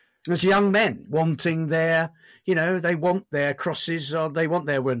 There's young men wanting they want their crosses, or they want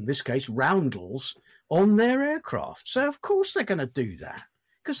their, in this case, roundels on their aircraft. So of course they're going to do that,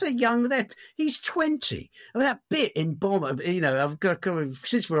 because they're young. He's 20. I mean, that bit in Bomber, I've got,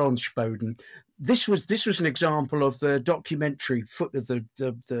 since we're on Spoden, this was an example of the documentary foot of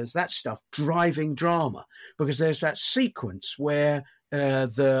that stuff driving drama, because there's that sequence where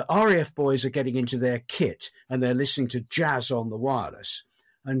the RAF boys are getting into their kit and they're listening to jazz on the wireless.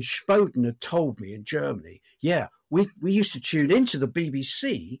 And Spoden had told me in Germany, we used to tune into the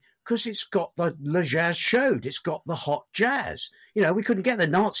BBC because it's got the Le Jazz showed. It's got the hot jazz. We couldn't get the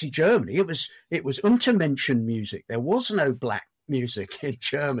Nazi Germany. It was Untermenschen music. There was no black music in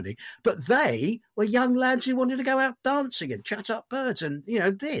Germany, but they were young lads who wanted to go out dancing and chat up birds, and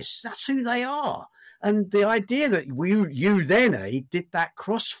that's who they are. And the idea that you then did that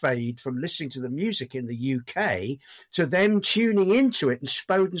crossfade from listening to the music in the UK to them tuning into it, and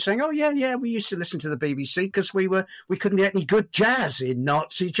Spoden saying, "Oh yeah, we used to listen to the BBC because we couldn't get any good jazz in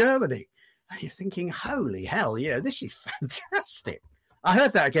Nazi Germany." And you're thinking, "Holy hell, this is fantastic." I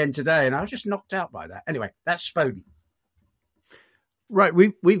heard that again today, and I was just knocked out by that. Anyway, that's Spoden. Right,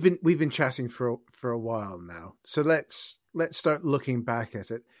 we've been chatting for a while now, so let's start looking back at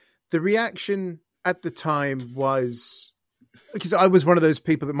it. The reaction at the time was, because I was one of those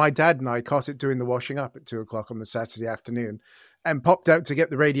people that my dad and I caught it doing the washing up at 2:00 on the Saturday afternoon, and popped out to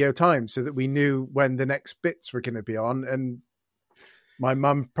get the radio time so that we knew when the next bits were going to be on. And my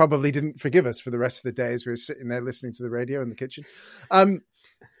mum probably didn't forgive us for the rest of the day as we were sitting there listening to the radio in the kitchen. But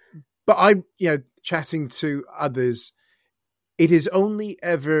I, chatting to others, it has only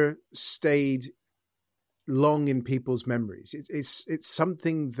ever stayed long in people's memories. It's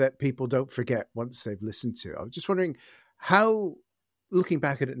something that people don't forget once they've listened to. I was just wondering how, looking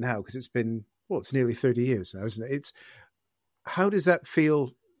back at it now, because it's nearly 30 years now, isn't it? How does that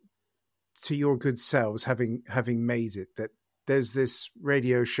feel to your good selves, having made it, that there's this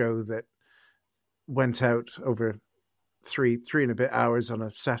radio show that went out over three and a bit hours on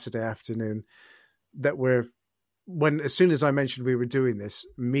a Saturday afternoon, that as soon as I mentioned we were doing this,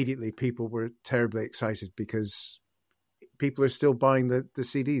 immediately people were terribly excited because people are still buying the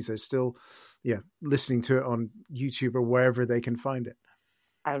CDs. They're still, listening to it on YouTube or wherever they can find it.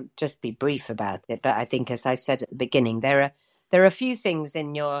 I'll just be brief about it, but I think, as I said at the beginning, there are a few things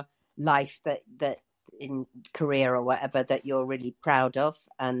in your life that in career or whatever that you're really proud of,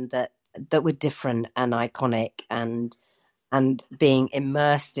 and that were different and iconic, and being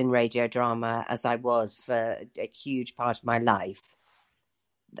immersed in radio drama as I was for a huge part of my life.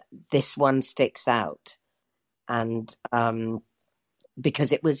 This one sticks out, and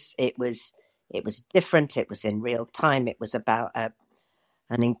because it was different. It was in real time. It was about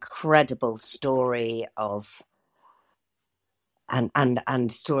an incredible story of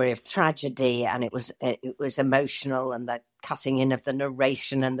and story of tragedy, and it was emotional, and the cutting in of the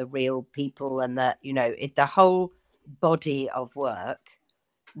narration and the real people, and the whole body of work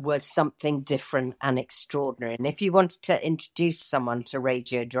was something different and extraordinary. And if you wanted to introduce someone to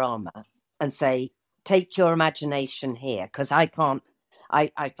radio drama and say, take your imagination here, because I find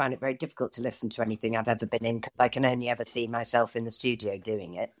it very difficult to listen to anything I've ever been in, because I can only ever see myself in the studio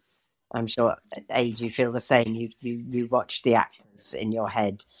doing it. I'm sure, Ade, you feel the same. You watch the actors in your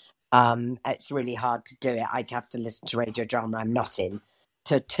head. It's really hard to do it. I have to listen to radio drama I'm not in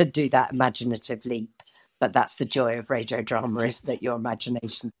to do that imaginative leap. But that's the joy of radio drama, is that your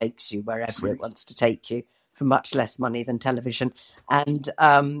imagination takes you wherever it wants to take you for much less money than television. And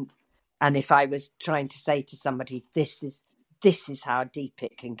if I was trying to say to somebody, this is how deep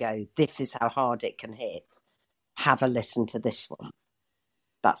it can go, this is how hard it can hit, have a listen to this one.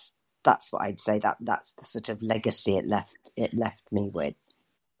 That's what I'd say. That's the sort of legacy it left me with.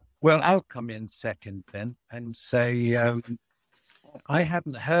 Well, I'll come in second then and say I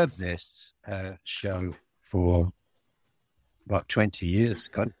hadn't heard this show for about 20 years,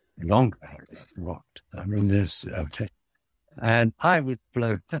 longer. I mean, this, okay. And I was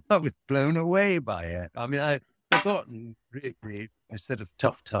blown away by it. I mean, I'd forgotten really, instead of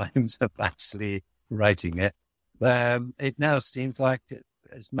tough times of actually writing it. It now seems like,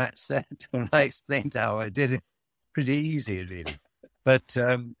 as Matt said, when I explained how I did it, pretty easy, really. But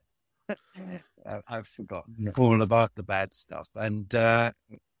I've forgotten all about the bad stuff, and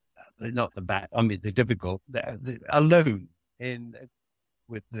not the bad. I mean, the difficult. Alone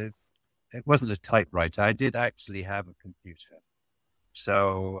with the. It wasn't a typewriter. I did actually have a computer,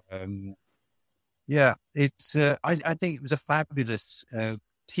 so it's. I think it was a fabulous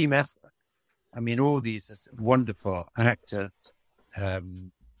team effort. I mean, all these wonderful actors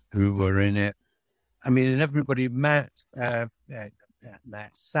who were in it. I mean, and everybody met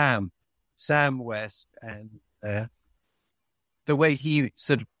Sam West, and the way he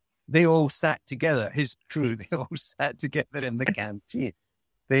sort of, they all sat together, his crew, they all sat together in the canteen.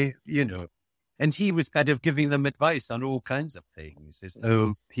 And he was kind of giving them advice on all kinds of things, as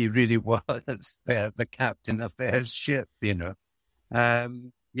though he really was the captain of their ship, it's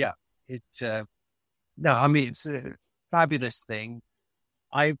a fabulous thing.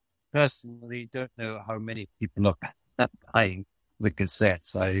 I personally don't know how many people are buying the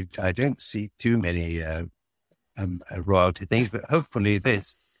cassettes. I don't see too many royalty things, but hopefully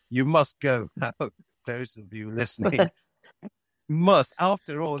you must go. Those of you listening must,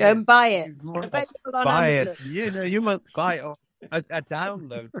 after all, go and buy it. Buy it. You must buy a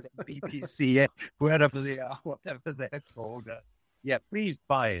download from BBC, wherever they are, whatever they're called. Please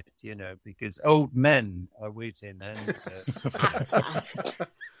buy it, because old men are waiting, and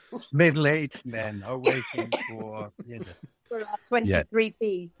middle-aged men are waiting for, For our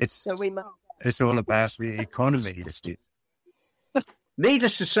 23p. It's all about the economy.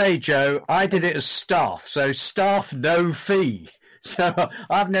 Needless to say, Joe, I did it as staff, so staff no fee. So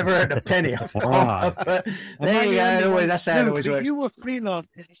I've never earned a penny off it. But there you go. That's how it always works. You were freelance.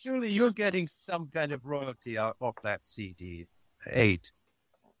 Surely you're getting some kind of royalty off that CD. 8.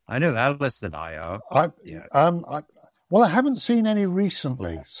 I know Alice and I are. Well, I haven't seen any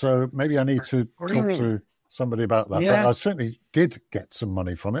recently, so maybe I need to talk to somebody about that. Yeah. But I certainly did get some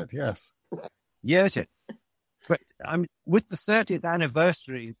money from it, yes. Yes, but with the 30th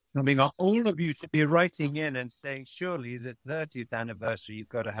anniversary coming up, all of you should be writing in and saying, surely the 30th anniversary, you've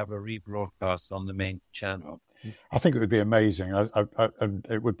got to have a rebroadcast on the main channel. I think it would be amazing. And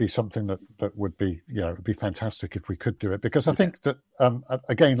it would be something that would be, it would be fantastic if we could do it. Because I think that,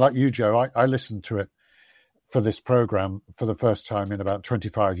 again, like you, Joe, I listened to it for this program for the first time in about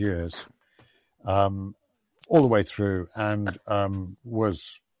 25 years, all the way through, and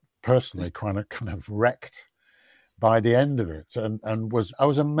was personally kind of wrecked by the end of it, and I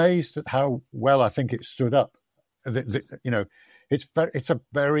was amazed at how well I think it stood up. It's a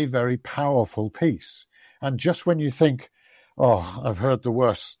very, very powerful piece, and just when you think, oh, I've heard the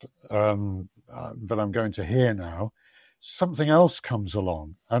worst that I'm going to hear now, something else comes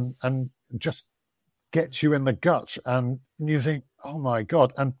along and just gets you in the gut, and you think, oh my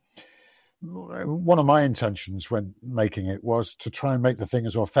God. And one of my intentions when making it was to try and make the thing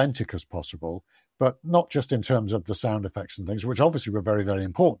as authentic as possible, but not just in terms of the sound effects and things, which obviously were very, very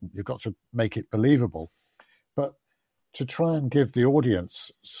important. You've got to make it believable, but to try and give the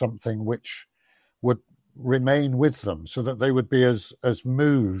audience something which would remain with them, so that they would be as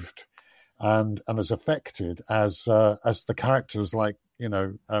moved and as affected as the characters, like, you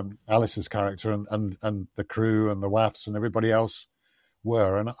know, Alice's character and the crew and the WAFs and everybody else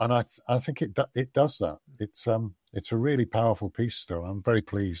were. And I think it does that. It's a really powerful piece still. I'm very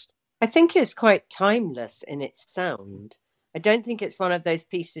pleased. I think it's quite timeless in its sound. I don't think it's one of those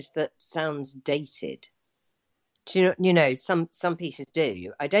pieces that sounds dated. Do you know, some pieces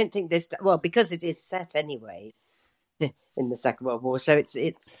do. I don't think this, well, because it is set anyway in the Second World War, so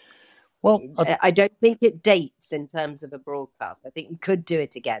it's well, I don't think it dates in terms of a broadcast. I think you could do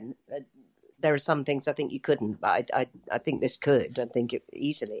it again. There are some things I think you couldn't, but I think this could. I think it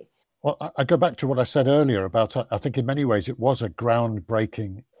easily. Well, I go back to what I said earlier about, I think in many ways it was a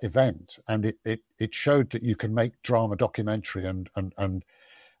groundbreaking event, and it showed that you can make drama documentary and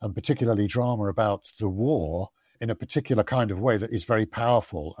particularly drama about the war in a particular kind of way that is very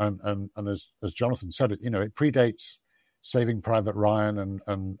powerful. And as Jonathan said, it predates Saving Private Ryan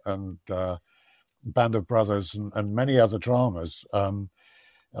and Band of Brothers and many other dramas,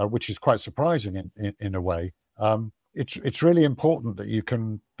 which is quite surprising in a way. It's really important that you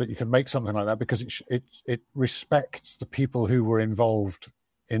can make something like that, because it respects the people who were involved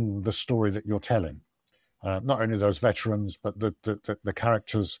in the story that you're telling. Not only those veterans, but the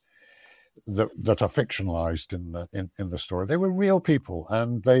characters that are fictionalized in the story. They were real people,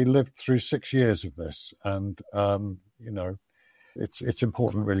 and they lived through 6 years of this. And it's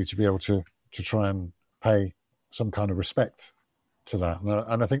important really to be able to try and pay some kind of respect to that.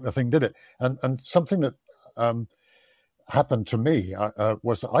 And I think the thing did it. And something that happened to me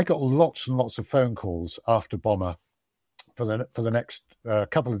was that I got lots and lots of phone calls after Bomber for the next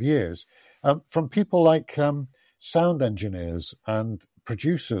couple of years from people like sound engineers and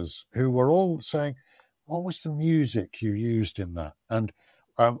producers who were all saying, what was the music you used in that? And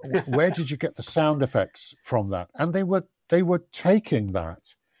where did you get the sound effects from that? And they were taking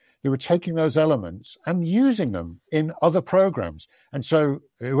that. They were taking those elements and using them in other programs. And so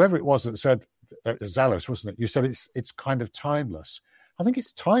whoever it was that said, it was Alice, wasn't it? You said it's kind of timeless. I think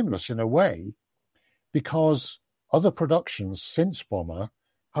it's timeless in a way because other productions since Bomber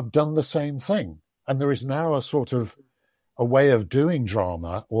have done the same thing. And there is now a sort of a way of doing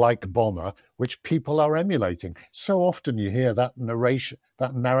drama like Bomber, which people are emulating. So often you hear that narration,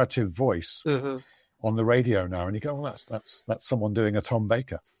 that narrative voice on the radio now, and you go, well, that's someone doing a Tom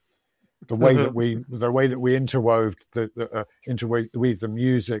Baker. The way that we interwove interweave the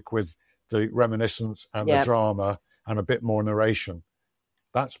music with the reminiscence and the drama and a bit more narration.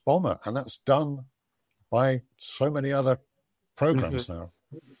 That's Bomber, and that's done by so many other programs now.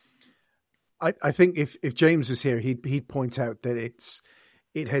 I think if James was here, he'd point out that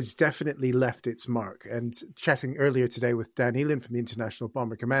it has definitely left its mark. And chatting earlier today with Dan Elan from the International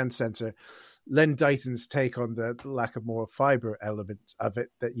Bomber Command Center, Len Deighton's take on the lack of moral fiber element of it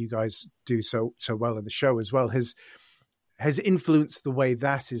that you guys do so well in the show as well has influenced the way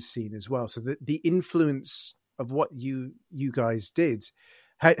that is seen as well. So the influence of what you guys did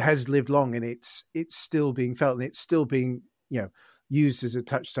has lived long, and it's still being felt, and it's still being used as a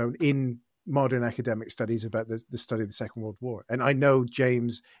touchstone in modern academic studies about the study of the Second World War. And I know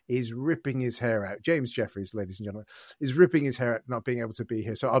James is ripping his hair out. James Jeffries, ladies and gentlemen, is ripping his hair out not being able to be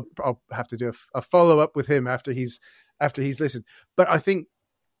here. So I'll have to do a follow up with him after he's listened. But I think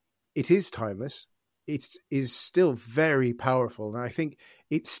it is timeless. It is still very powerful, and I think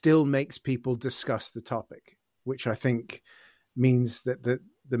it still makes people discuss the topic, which I think means that the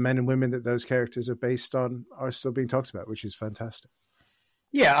men and women that those characters are based on are still being talked about, which is fantastic.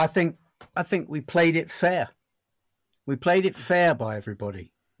 Yeah, I think we played it fair. We played it fair by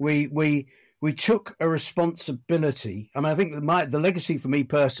everybody. We took a responsibility. I mean, I think the legacy for me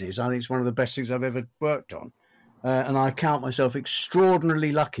personally is I think it's one of the best things I've ever worked on. And I count myself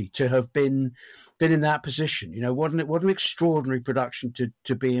extraordinarily lucky to have been in that position. What an extraordinary production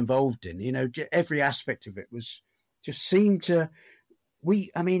to be involved in. Every aspect of it just seemed to. We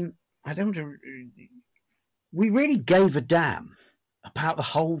really gave a damn about the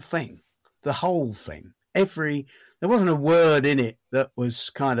whole thing. There wasn't a word in it that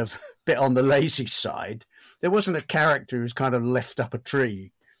was kind of a bit on the lazy side. There wasn't a character who's kind of left up a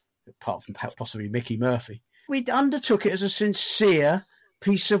tree, apart from possibly Mickey Murphy. We undertook it as a sincere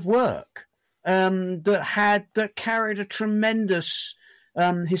piece of work. that carried a tremendous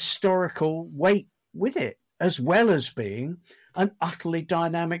historical weight with it, as well as being an utterly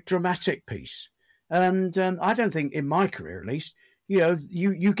dynamic, dramatic piece. And I don't think, in my career at least,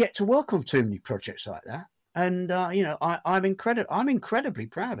 you get to work on too many projects like that. And I'm incredibly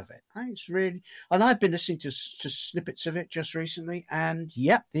proud of it. It's really, and I've been listening to snippets of it just recently, and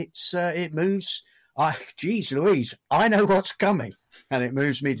it moves. Geez Louise, I know what's coming, and it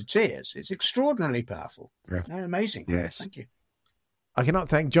moves me to tears. It's extraordinarily powerful. Yeah. Amazing. Yes. Thank you. I cannot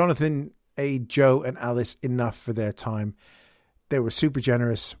thank Jonathan, Joe, and Alice enough for their time. They were super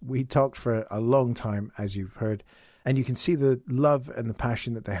generous. We talked for a long time, as you've heard, and you can see the love and the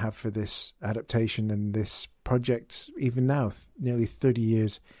passion that they have for this adaptation and this project, even now, nearly 30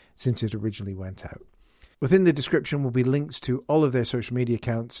 years since it originally went out. Within the description will be links to all of their social media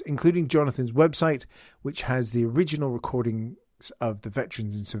accounts, including Jonathan's website, which has the original recordings of the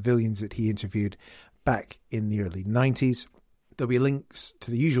veterans and civilians that he interviewed back in the early 90s. There'll be links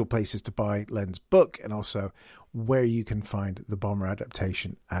to the usual places to buy Len's book and also where you can find the Bomber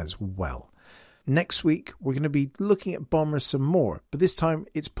adaptation as well. Next week, we're going to be looking at Bomber some more, but this time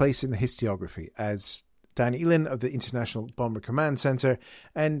it's placed in the historiography as Dan Elin of the International Bomber Command Centre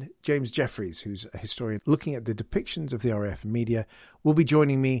and James Jeffries, who's a historian looking at the depictions of the RAF in media, will be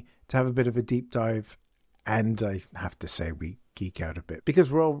joining me to have a bit of a deep dive. And I have to say we geek out a bit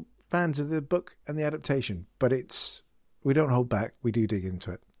because we're all fans of the book and the adaptation, but we don't hold back. We do dig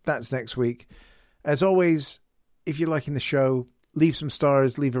into it. That's next week. As always, if you're liking the show, leave some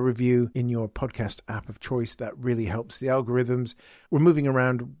stars, leave a review in your podcast app of choice. That really helps the algorithms. We're moving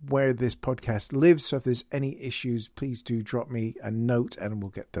around where this podcast lives, so if there's any issues, please do drop me a note and we'll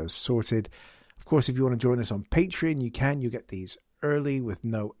get those sorted. Of course, if you want to join us on Patreon, you can. You get these early with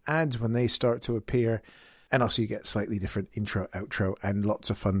no ads when they start to appear. And also you get slightly different intro, outro, and lots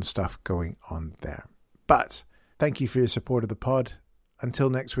of fun stuff going on there. But thank you for your support of the pod. Until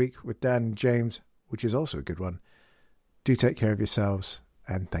next week with Dan and James, which is also a good one. Do take care of yourselves,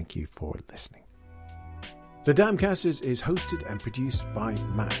 and thank you for listening. The Damcasters is hosted and produced by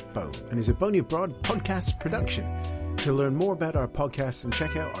Matt Bone and is a Boney Abroad podcast production. To learn more about our podcast and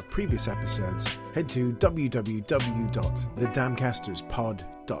check out our previous episodes, head to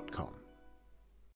www.thedamcasterspod.com.